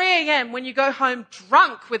at 3 a.m. when you go home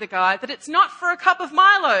drunk with a guy that it's not for a cup of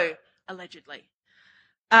Milo, allegedly?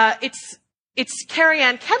 It's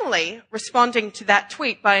Kerry-Anne Kennelly responding to that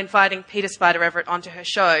tweet by inviting Peter Spider Everett onto her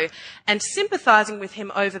show and sympathising with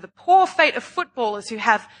him over the poor fate of footballers who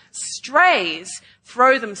have strays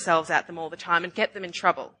throw themselves at them all the time and get them in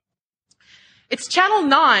trouble. It's Channel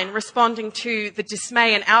 9 responding to the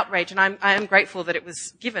dismay and outrage, and I am grateful that it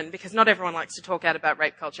was given, because not everyone likes to talk out about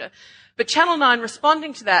rape culture. But Channel 9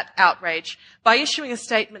 responding to that outrage by issuing a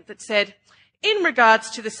statement that said, in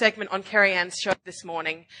regards to the segment on Kerry-Anne's show this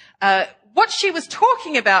morning, what she was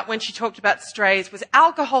talking about when she talked about strays was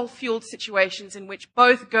alcohol-fueled situations in which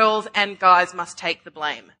both girls and guys must take the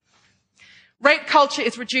blame. Rape culture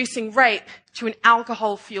is reducing rape to an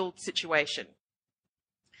alcohol-fueled situation.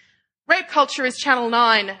 Rape culture is Channel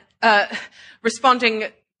 9 responding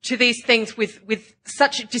to these things with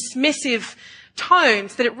such dismissive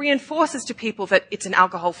tones that it reinforces to people that it's an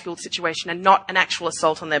alcohol-fueled situation and not an actual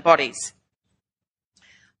assault on their bodies.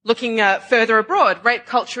 Looking further abroad, rape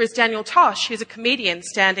culture is Daniel Tosh, who's a comedian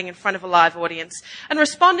standing in front of a live audience and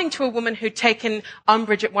responding to a woman who'd taken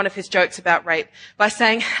umbrage at one of his jokes about rape by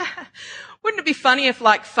saying, wouldn't it be funny if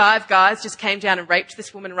like 5 guys just came down and raped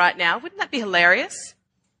this woman right now? Wouldn't that be hilarious?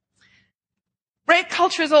 Rape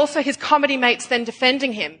culture is also his comedy mates then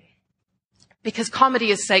defending him, because comedy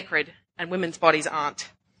is sacred and women's bodies aren't.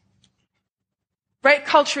 Rape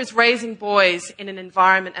culture is raising boys in an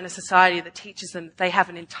environment and a society that teaches them that they have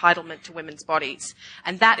an entitlement to women's bodies.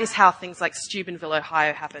 And that is how things like Steubenville,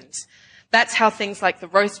 Ohio happens. That's how things like the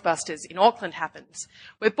Roastbusters in Auckland happens,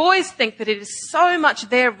 where boys think that it is so much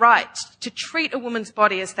their right to treat a woman's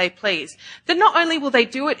body as they please, that not only will they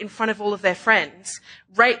do it in front of all of their friends,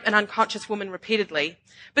 rape an unconscious woman repeatedly,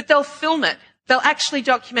 but they'll film it. They'll actually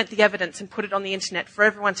document the evidence and put it on the internet for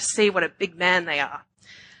everyone to see what a big man they are.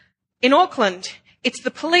 In Auckland, it's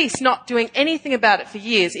the police not doing anything about it for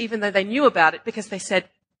years, even though they knew about it because they said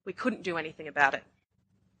we couldn't do anything about it.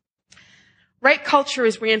 Rape culture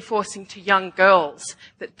is reinforcing to young girls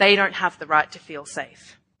that they don't have the right to feel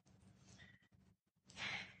safe.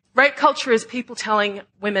 Rape culture is people telling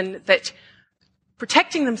women that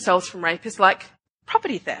protecting themselves from rape is like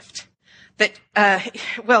property theft. That,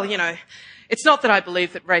 it's not that I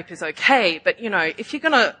believe that rape is okay, but, if you're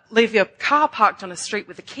going to leave your car parked on a street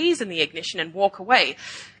with the keys in the ignition and walk away,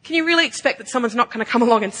 can you really expect that someone's not going to come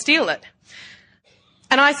along and steal it?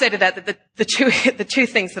 And I say to that the two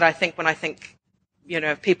things that I think when I think,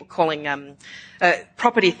 of people calling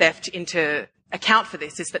property theft into account for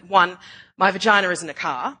this is that, one, my vagina isn't a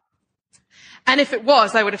car. And if it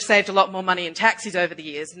was, I would have saved a lot more money in taxis over the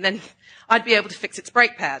years, and then I'd be able to fix its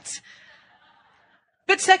brake pads.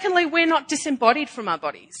 But secondly, we're not disembodied from our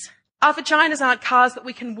bodies. Our vaginas aren't cars that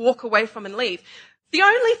we can walk away from and leave. The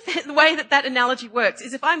only way that analogy works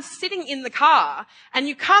is if I'm sitting in the car and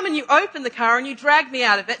you come and you open the car and you drag me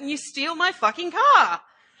out of it and you steal my fucking car.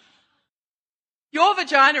 Your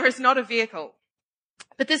vagina is not a vehicle.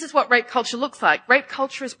 But this is what rape culture looks like. Rape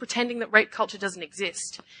culture is pretending that rape culture doesn't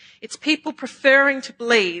exist. It's people preferring to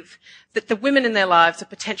believe that the women in their lives are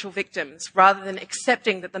potential victims rather than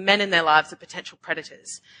accepting that the men in their lives are potential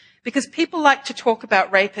predators. Because people like to talk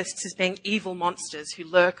about rapists as being evil monsters who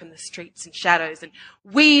lurk in the streets and shadows, and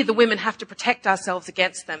we, the women, have to protect ourselves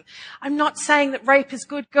against them. I'm not saying that rape is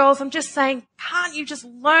good, girls. I'm just saying, can't you just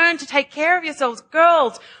learn to take care of yourselves?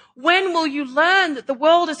 Girls, when will you learn that the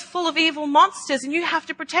world is full of evil monsters and you have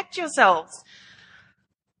to protect yourselves?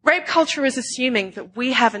 Rape culture is assuming that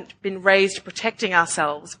we haven't been raised protecting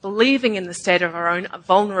ourselves, believing in the state of our own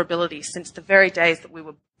vulnerability since the very days that we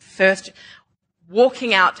were first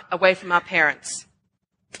walking out away from our parents.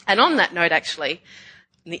 And on that note, actually,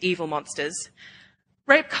 in the evil monsters,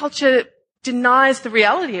 rape culture denies the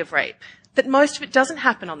reality of rape, that most of it doesn't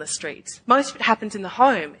happen on the streets. Most of it happens in the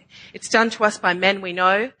home. It's done to us by men we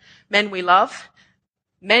know, men we love,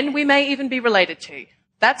 men we may even be related to.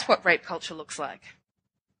 That's what rape culture looks like.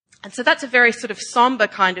 And so that's a very sort of somber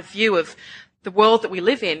kind of view of the world that we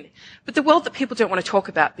live in, but the world that people don't want to talk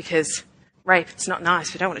about because rape, it's not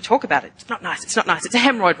nice. We don't want to talk about it. It's not nice. It's not nice. It's a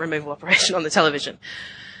hemorrhoid removal operation on the television.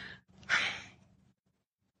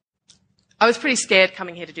 I was pretty scared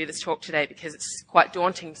coming here to do this talk today because it's quite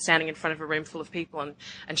daunting standing in front of a room full of people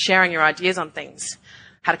and sharing your ideas on things.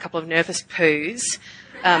 Had a couple of nervous poos.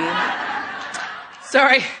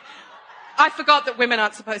 Sorry. I forgot that women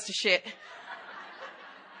aren't supposed to shit.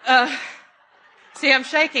 See, I'm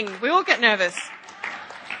shaking. We all get nervous.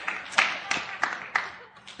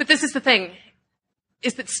 But this is the thing,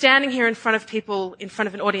 is that standing here in front of people, in front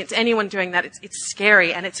of an audience, anyone doing that, it's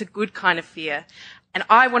scary and it's a good kind of fear. And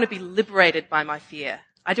I want to be liberated by my fear.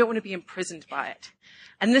 I don't want to be imprisoned by it.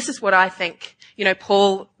 And this is what I think,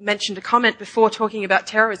 Paul mentioned a comment before talking about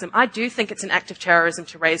terrorism. I do think it's an act of terrorism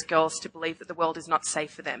to raise girls to believe that the world is not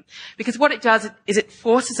safe for them. Because what it does is it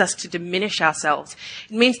forces us to diminish ourselves.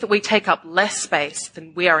 It means that we take up less space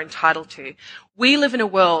than we are entitled to. We live in a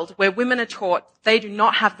world where women are taught they do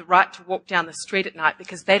not have the right to walk down the street at night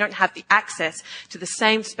because they don't have the access to the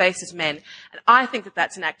same space as men. And I think that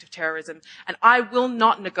that's an act of terrorism. And I will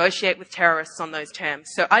not negotiate with terrorists on those terms.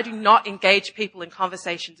 So I do not engage people in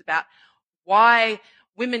conversations about why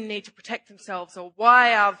women need to protect themselves or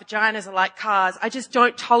why our vaginas are like cars. I just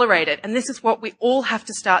don't tolerate it. And this is what we all have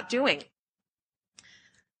to start doing.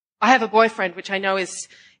 I have a boyfriend, which I know is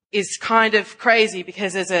kind of crazy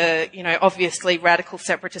because as a, obviously radical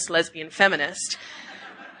separatist lesbian feminist,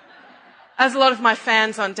 as a lot of my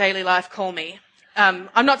fans on Daily Life call me,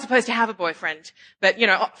 I'm not supposed to have a boyfriend, but,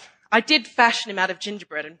 I did fashion him out of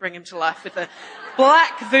gingerbread and bring him to life with a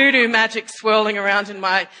black voodoo magic swirling around in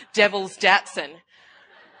my devil's Datsun.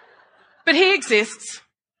 But he exists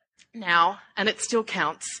now, and it still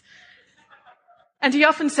counts. And he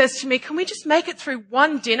often says to me, can we just make it through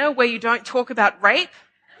one dinner where you don't talk about rape?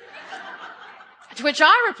 To which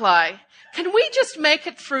I reply, can we just make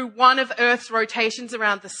it through one of Earth's rotations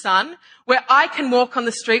around the sun where I can walk on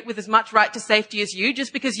the street with as much right to safety as you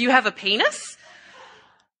just because you have a penis?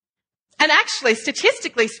 And actually,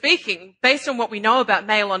 statistically speaking, based on what we know about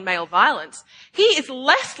male-on-male violence, he is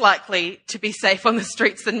less likely to be safe on the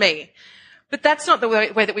streets than me. But that's not the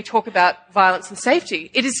way that we talk about violence and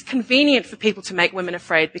safety. It is convenient for people to make women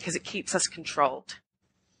afraid because it keeps us controlled.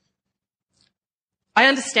 I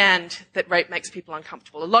understand that rape makes people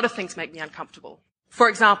uncomfortable. A lot of things make me uncomfortable. For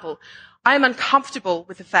example, I am uncomfortable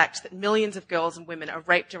with the fact that millions of girls and women are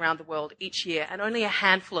raped around the world each year, and only a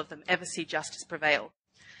handful of them ever see justice prevail.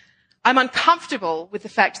 I'm uncomfortable with the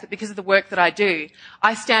fact that because of the work that I do,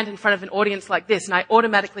 I stand in front of an audience like this and I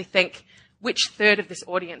automatically think, which third of this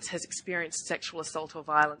audience has experienced sexual assault or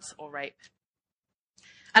violence or rape?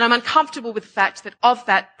 And I'm uncomfortable with the fact that of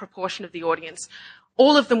that proportion of the audience,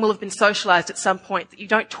 all of them will have been socialized at some point that you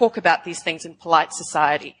don't talk about these things in polite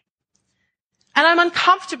society. And I'm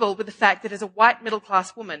uncomfortable with the fact that as a white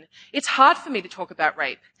middle-class woman, it's hard for me to talk about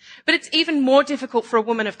rape. But it's even more difficult for a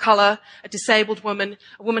woman of color, a disabled woman,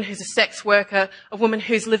 a woman who's a sex worker, a woman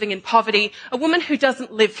who's living in poverty, a woman who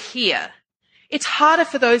doesn't live here. It's harder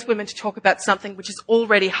for those women to talk about something which is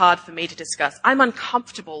already hard for me to discuss. I'm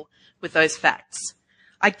uncomfortable with those facts.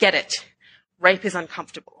 I get it. Rape is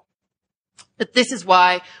uncomfortable. But this is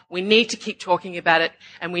why we need to keep talking about it,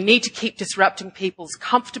 and we need to keep disrupting people's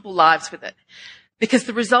comfortable lives with it. Because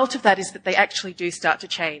the result of that is that they actually do start to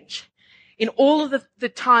change. In all of the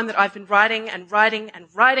time that I've been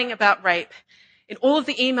writing about rape, in all of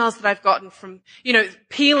the emails that I've gotten from,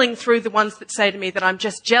 peeling through the ones that say to me that I'm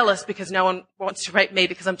just jealous because no one wants to rape me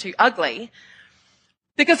because I'm too ugly.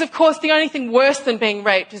 Because, of course, the only thing worse than being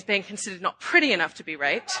raped is being considered not pretty enough to be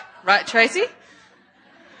raped. Right, Tracy?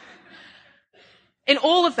 In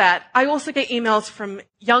all of that, I also get emails from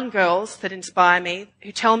young girls that inspire me,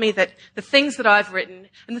 who tell me that the things that I've written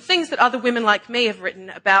and the things that other women like me have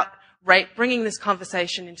written about rape, bringing this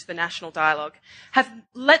conversation into the national dialogue, have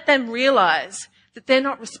let them realize that they're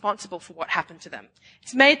not responsible for what happened to them.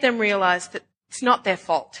 It's made them realize that it's not their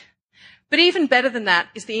fault. But even better than that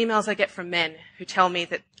is the emails I get from men who tell me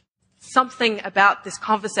that something about this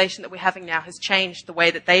conversation that we're having now has changed the way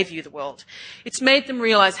that they view the world. It's made them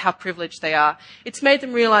realize how privileged they are. It's made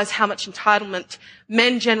them realize how much entitlement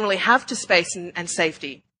men generally have to space and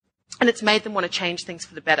safety. And it's made them want to change things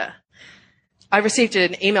for the better. I received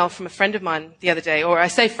an email from a friend of mine the other day, or I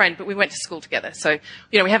say friend, but we went to school together. So,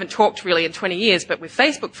 we haven't talked really in 20 years, but we're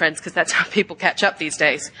Facebook friends because that's how people catch up these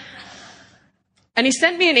days. And he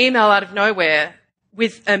sent me an email out of nowhere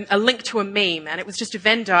with a link to a meme, and it was just a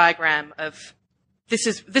Venn diagram of this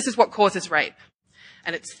is what causes rape.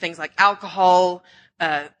 And it's things like alcohol,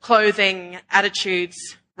 clothing, attitudes,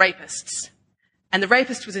 rapists. And the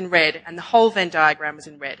rapist was in red, and the whole Venn diagram was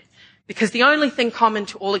in red. Because the only thing common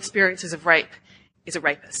to all experiences of rape is a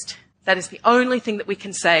rapist. That is the only thing that we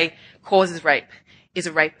can say causes rape, is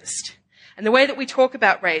a rapist. And the way that we talk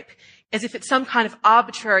about rape as if it's some kind of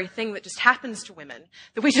arbitrary thing that just happens to women,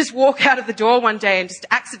 that we just walk out of the door one day and just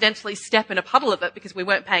accidentally step in a puddle of it because we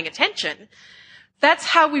weren't paying attention. That's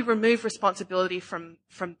how we remove responsibility from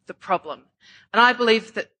the problem. And I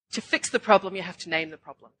believe that to fix the problem, you have to name the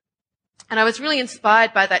problem. And I was really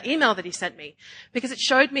inspired by that email that he sent me because it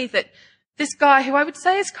showed me that this guy, who I would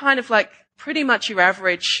say is kind of like pretty much your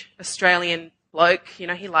average Australian bloke,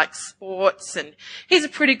 he likes sports and he's a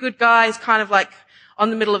pretty good guy. He's kind of like on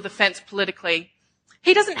the middle of the fence politically.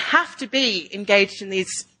 He doesn't have to be engaged in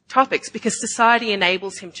these topics because society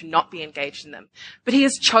enables him to not be engaged in them. But he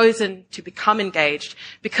has chosen to become engaged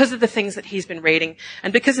because of the things that he's been reading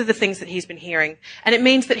and because of the things that he's been hearing. And it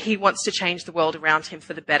means that he wants to change the world around him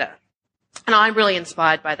for the better. And I'm really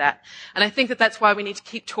inspired by that. And I think that that's why we need to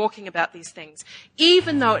keep talking about these things,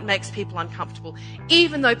 even though it makes people uncomfortable,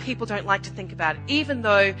 even though people don't like to think about it, even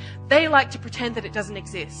though they like to pretend that it doesn't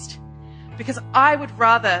exist. Because I would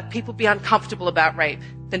rather people be uncomfortable about rape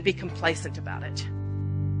than be complacent about it.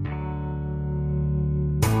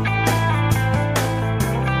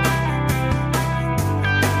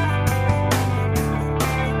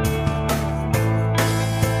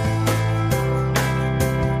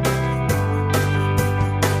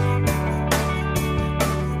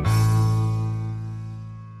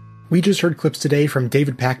 We just heard clips today from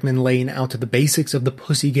David Pakman laying out the basics of the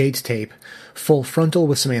Pussygate tape. Full Frontal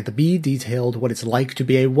with Samantha Bee detailed what it's like to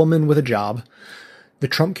be a woman with a job. The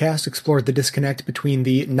Trumpcast explored the disconnect between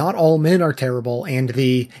the not all men are terrible and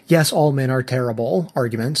the yes, all men are terrible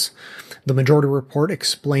arguments. The Majority Report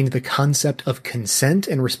explained the concept of consent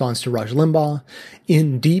in response to Rush Limbaugh.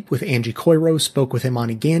 In Deep with Angie Coiro spoke with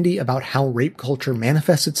Imani Gandhi about how rape culture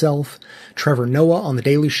manifests itself. Trevor Noah on The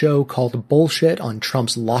Daily Show called bullshit on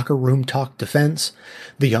Trump's locker room talk defense.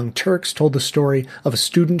 The Young Turks told the story of a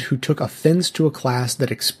student who took offense to a class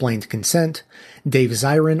that explained consent. Dave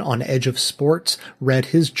Zirin on Edge of Sports read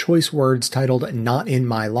his choice words titled Not in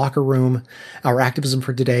My Locker Room. Our activism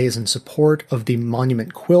for today is in support of the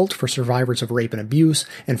Monument Quilt for survivors of rape and abuse.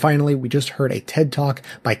 And finally, we just heard a TED Talk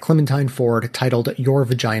by Clementine Ford titled Your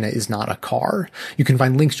Vagina is Not a Car. You can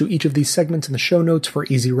find links to each of these segments in the show notes for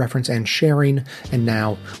easy reference and sharing. And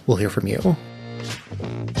now we'll hear from you.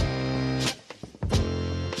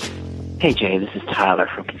 Hey Jay, this is Tyler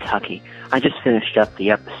from Kentucky. I just finished up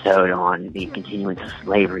the episode on the continuance of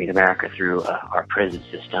slavery in America through our prison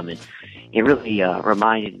system, and it really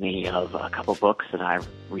reminded me of a couple books that I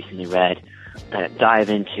recently read that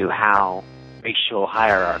dive into how racial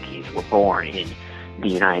hierarchies were born in the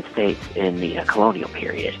United States in the colonial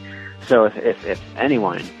period. So if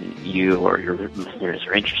anyone, you or your listeners,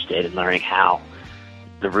 are interested in learning how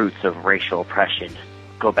the roots of racial oppression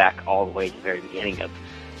go back all the way to the very beginning of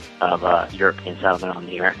European settlement on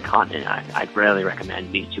the American continent, I'd really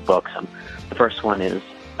recommend these two books. The first one is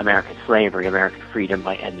American Slavery, American Freedom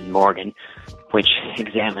by Edmund Morgan, which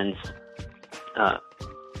examines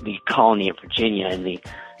the colony of Virginia in the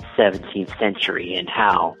 17th century and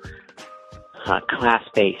how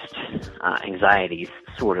class-based anxieties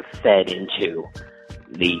sort of fed into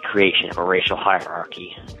the creation of a racial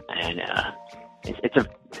hierarchy. And it's a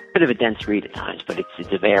bit of a dense read at times, but it's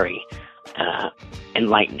a very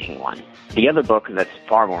enlightening one. The other book that's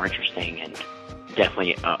far more interesting and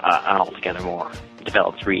definitely an altogether more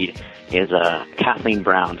developed read is Kathleen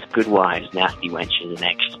Brown's Good Wives, Nasty Wenches, and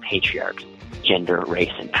Ex-Patriarchs, Gender,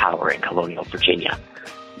 Race, and Power in Colonial Virginia.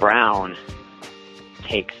 Brown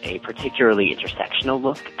takes a particularly intersectional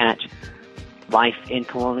look at life in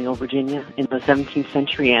colonial Virginia in the 17th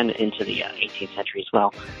century and into the 18th century as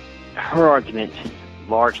well. Her argument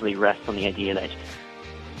largely rests on the idea that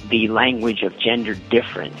the language of gender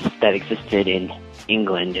difference that existed in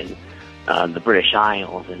England and the British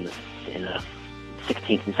Isles in the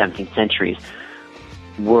 16th and 17th centuries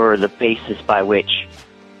were the basis by which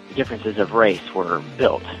differences of race were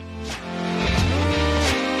built.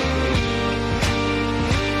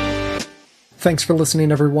 Thanks for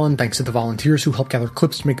listening, everyone. Thanks to the volunteers who helped gather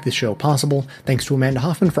clips to make this show possible. Thanks to Amanda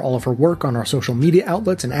Hoffman for all of her work on our social media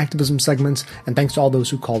outlets and activism segments. And thanks to all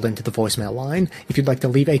those who called into the voicemail line. If you'd like to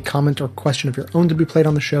leave a comment or question of your own to be played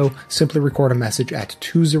on the show, simply record a message at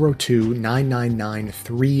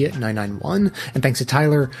 202-999-3991. And thanks to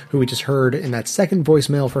Tyler, who we just heard in that second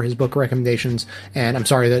voicemail for his book recommendations. And I'm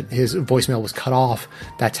sorry that his voicemail was cut off.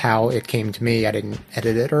 That's how it came to me. I didn't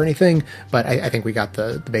edit it or anything, but I think we got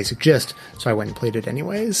the basic gist. So I went and played it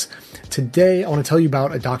anyways. Today, I want to tell you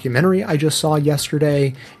about a documentary I just saw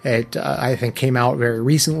yesterday. It, I think, came out very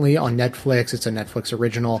recently on Netflix. It's a Netflix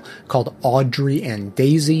original called Audrey and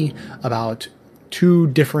Daisy, about two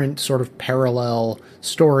different sort of parallel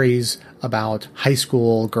stories about high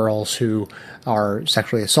school girls who are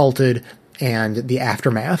sexually assaulted and the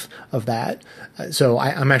aftermath of that. So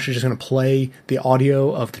I'm actually just going to play the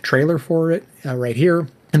audio of the trailer for it right here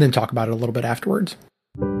and then talk about it a little bit afterwards.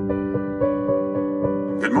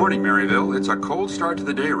 Good morning, Maryville. It's a cold start to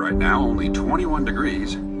the day right now, only 21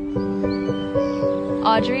 degrees.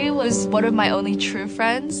 Audrey was one of my only true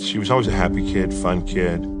friends. She was always a happy kid, fun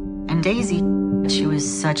kid. And Daisy, she was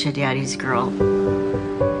such a daddy's girl.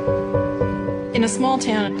 In a small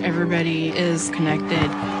town, everybody is connected.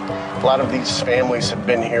 A lot of these families have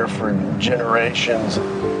been here for generations.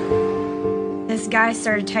 This guy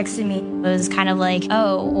started texting me. It was kind of like,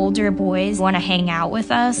 oh, older boys want to hang out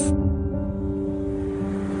with us.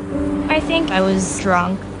 I think I was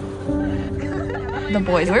drunk. The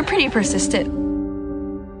boys were pretty persistent.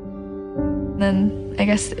 Then I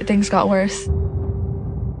guess things got worse.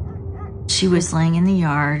 She was laying in the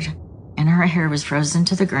yard, and her hair was frozen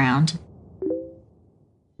to the ground.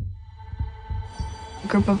 A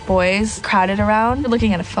group of boys crowded around,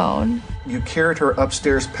 looking at a phone. You carried her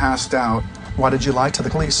upstairs passed out. Why did you lie to the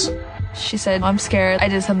police? She said, I'm scared. I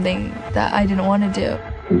did something that I didn't want to do.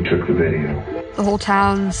 Who took the video? The whole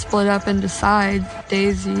town split up into sides,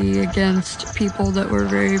 Daisy against people that were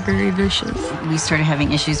very, very vicious. We started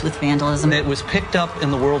having issues with vandalism. It was picked up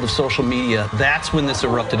in the world of social media. That's when this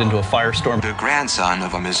erupted into a firestorm. The grandson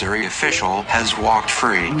of a Missouri official has walked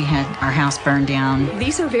free. We had our house burned down.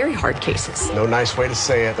 These are very hard cases. No nice way to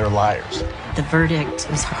say it, they're liars. The verdict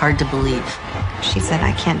was hard to believe. She said,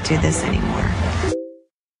 I can't do this anymore.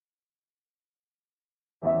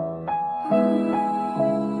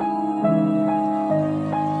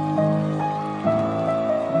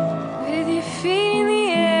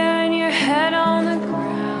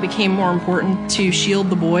 Became more important to shield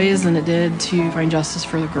the boys than it did to find justice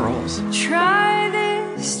for the girls. Try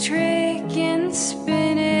this trick and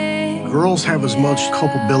spin it. Girls have as much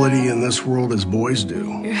culpability in this world as boys do.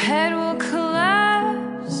 Your head will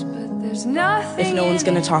collapse, but there's nothing. If no one's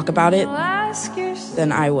going to talk about it,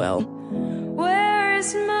 then I will. Where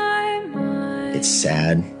is my mind? It's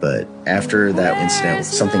sad, but after that incident,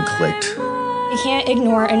 something clicked. We can't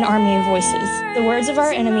ignore an army of voices. The words of our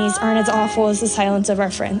enemies aren't as awful as the silence of our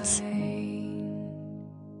friends.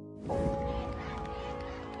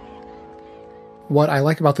 What I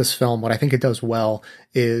like about this film, what I think it does well,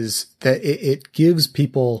 is that it gives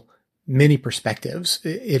people many perspectives.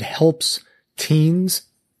 It helps teens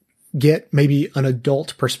get maybe an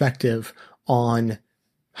adult perspective on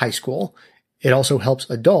high school. It also helps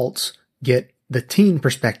adults get the teen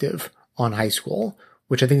perspective on high school,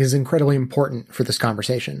 which I think is incredibly important for this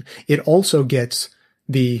conversation. It also gets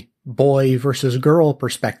the boy versus girl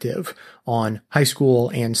perspective on high school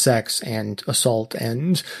and sex and assault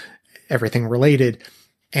and everything related.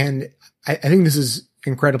 And I think this is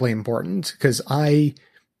incredibly important because I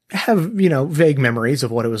have, vague memories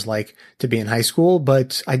of what it was like to be in high school,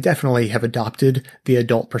 but I definitely have adopted the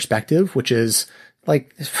adult perspective, which is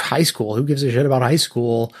like high school. Who gives a shit about high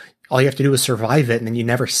school? All you have to do is survive it, and then you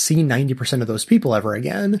never see 90% of those people ever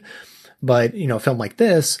again. But, a film like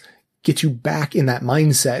this gets you back in that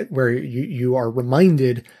mindset where you are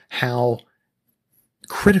reminded how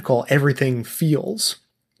critical everything feels.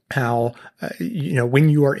 How, when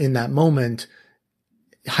you are in that moment,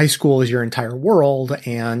 high school is your entire world,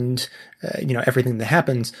 and, everything that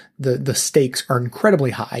happens, the stakes are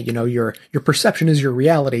incredibly high. Your perception is your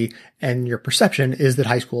reality, and your perception is that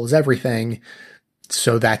high school is everything.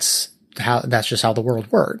 So that's just how the world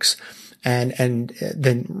works. And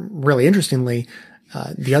then really interestingly,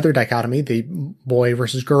 the other dichotomy, the boy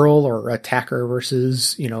versus girl or attacker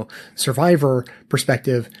versus, survivor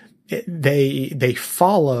perspective, they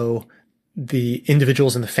follow the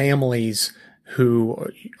individuals and the families who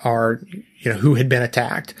are, who had been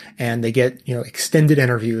attacked, and they get, extended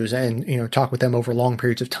interviews and, talk with them over long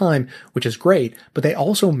periods of time, which is great. But they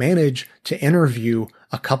also manage to interview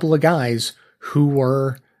a couple of guys who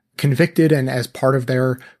were convicted, and as part of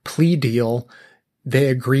their plea deal, they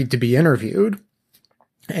agreed to be interviewed.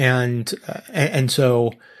 And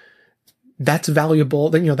so that's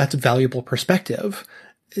valuable. That's a valuable perspective.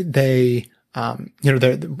 They,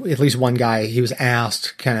 at least one guy, he was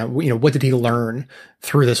asked kind of, what did he learn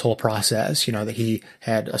through this whole process? That he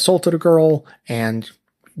had assaulted a girl and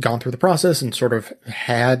gone through the process and sort of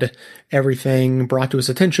had everything brought to his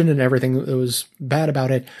attention and everything that was bad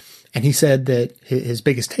about it. And he said that his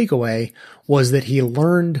biggest takeaway was that he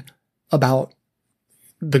learned about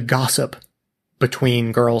the gossip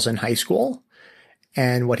between girls in high school.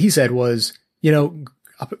 And what he said was,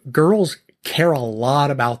 girls care a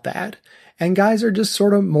lot about that. And guys are just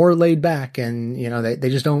sort of more laid back, and, they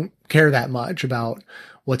just don't care that much about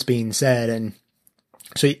what's being said. And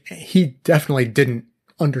so he definitely didn't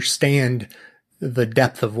understand the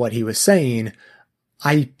depth of what he was saying.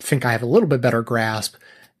 I think I have a little bit better grasp.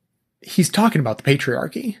 He's talking about the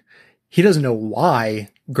patriarchy. He doesn't know why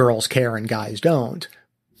girls care and guys don't,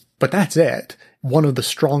 but that's it. One of the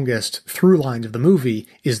strongest through lines of the movie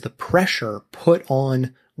is the pressure put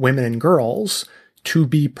on women and girls to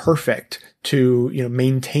be perfect, to,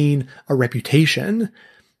 maintain a reputation.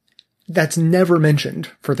 That's never mentioned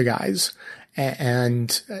for the guys.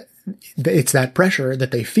 And it's that pressure that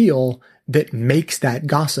they feel that makes that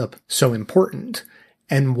gossip so important,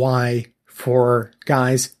 and why for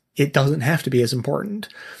guys, it doesn't have to be as important.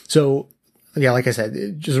 So yeah, like I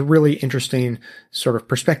said, just really interesting sort of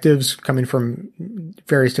perspectives coming from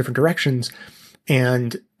various different directions.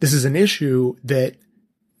 And this is an issue that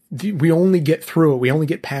we only get through it. We only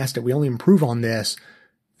get past it. We only improve on this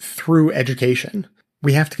through education.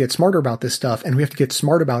 We have to get smarter about this stuff, and we have to get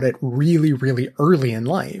smart about it really, really early in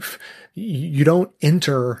life. You don't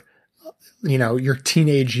enter, your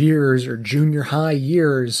teenage years or junior high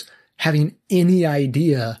years having any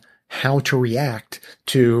idea how to react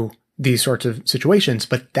to these sorts of situations,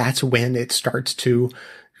 but that's when it starts to,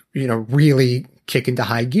 really kick into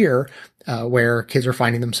high gear, where kids are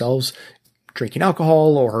finding themselves drinking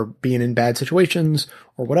alcohol or being in bad situations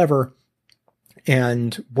or whatever.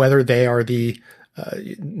 And whether they are the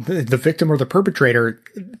victim or the perpetrator,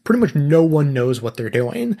 pretty much no one knows what they're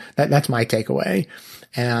doing. That's my takeaway.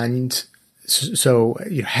 And so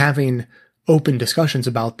having open discussions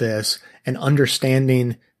about this and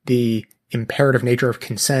understanding the imperative nature of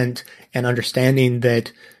consent and understanding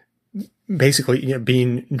that basically,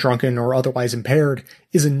 being drunken or otherwise impaired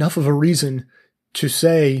is enough of a reason to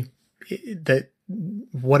say that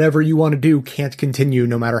whatever you want to do can't continue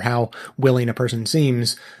no matter how willing a person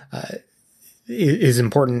seems, is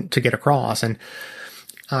important to get across. And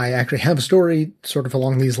I actually have a story sort of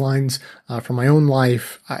along these lines from my own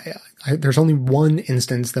life. There's only one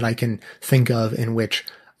instance that I can think of in which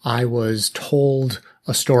I was told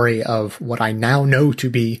a story of what I now know to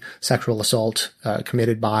be sexual assault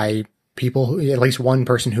committed by people, at least one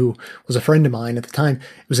person who was a friend of mine at the time.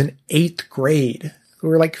 It was in 8th grade. We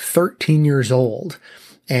were like 13 years old.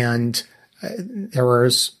 And there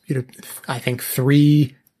was, I think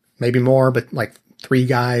 3, maybe more, but like 3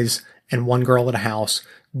 guys and 1 girl at a house.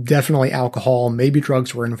 Definitely alcohol, maybe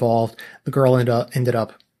drugs were involved. The girl ended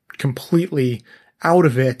up completely out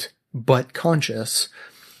of it, but conscious.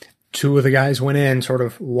 2 of the guys went in sort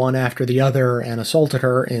of one after the other and assaulted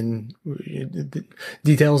her in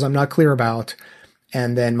details I'm not clear about.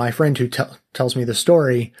 And then my friend who tells me the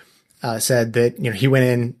story said that, he went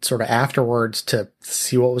in sort of afterwards to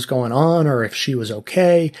see what was going on or if she was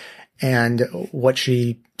okay. And what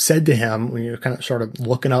she said to him when you're kind of sort of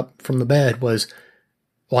looking up from the bed was,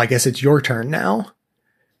 well, I guess it's your turn now.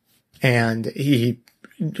 And he,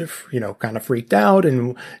 kind of freaked out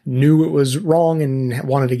and knew it was wrong and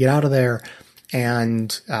wanted to get out of there.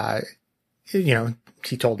 And,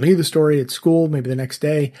 he told me the story at school, maybe the next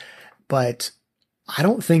day, but I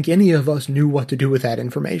don't think any of us knew what to do with that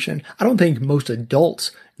information. I don't think most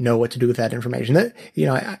adults know what to do with that information. That,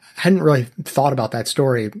 I hadn't really thought about that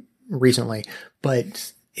story recently,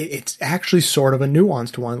 but it's actually sort of a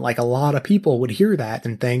nuanced one. Like a lot of people would hear that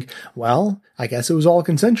and think, well, I guess it was all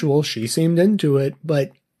consensual. She seemed into it,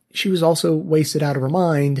 but she was also wasted out of her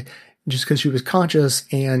mind just because she was conscious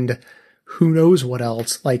and who knows what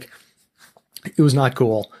else. Like it was not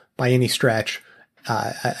cool by any stretch.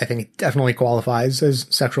 I think it definitely qualifies as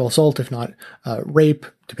sexual assault, if not rape,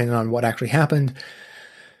 depending on what actually happened.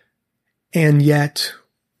 And yet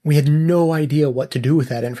we had no idea what to do with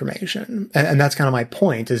that information. And that's kind of my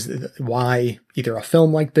point, is why either a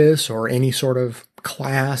film like this or any sort of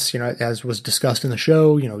class, as was discussed in the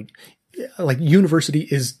show, like university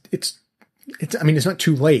it's not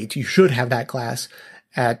too late. You should have that class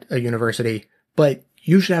at a university, but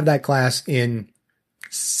you should have that class in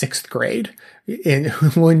 6th grade.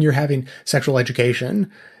 When you're having sexual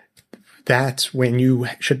education, that's when you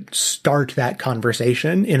should start that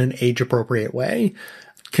conversation in an age-appropriate way.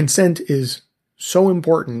 Consent is so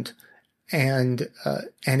important, and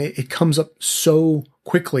it comes up so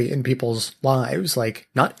quickly in people's lives. Like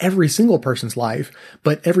not every single person's life,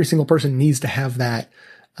 but every single person needs to have that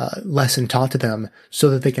lesson taught to them so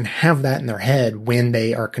that they can have that in their head when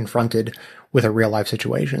they are confronted with a real life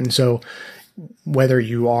situation. So whether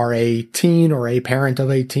you are a teen or a parent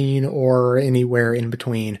of a teen or anywhere in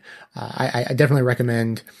between, I definitely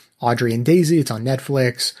recommend Audrey and Daisy. It's on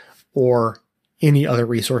Netflix, or any other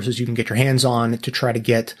resources you can get your hands on to try to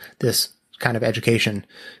get this kind of education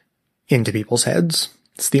into people's heads.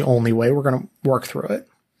 It's the only way we're going to work through it.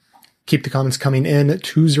 Keep the comments coming in,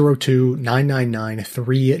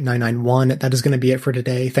 202-999-3991. That is going to be it for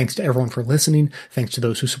today. Thanks to everyone for listening. Thanks to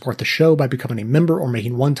those who support the show by becoming a member or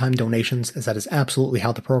making one-time donations, as that is absolutely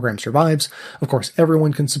how the program survives. Of course,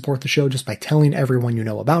 everyone can support the show just by telling everyone you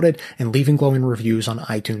know about it and leaving glowing reviews on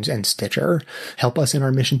iTunes and Stitcher. Help us in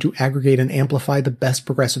our mission to aggregate and amplify the best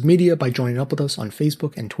progressive media by joining up with us on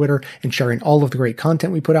Facebook and Twitter and sharing all of the great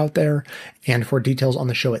content we put out there. And for details on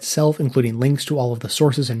the show itself, including links to all of the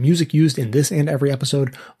sources and music used in this and every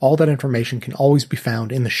episode, all that information can always be found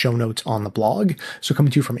in the show notes on the blog. So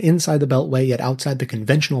coming to you from inside the Beltway yet outside the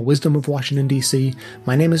conventional wisdom of Washington, D.C.,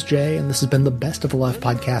 my name is Jay, and this has been the Best of the Left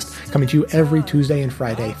podcast, coming to you every Tuesday and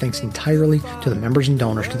Friday, thanks entirely to the members and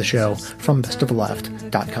donors to the show from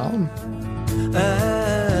bestoftheleft.com.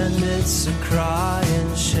 And it's a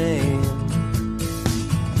crying shame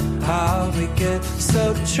how we get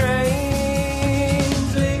so trained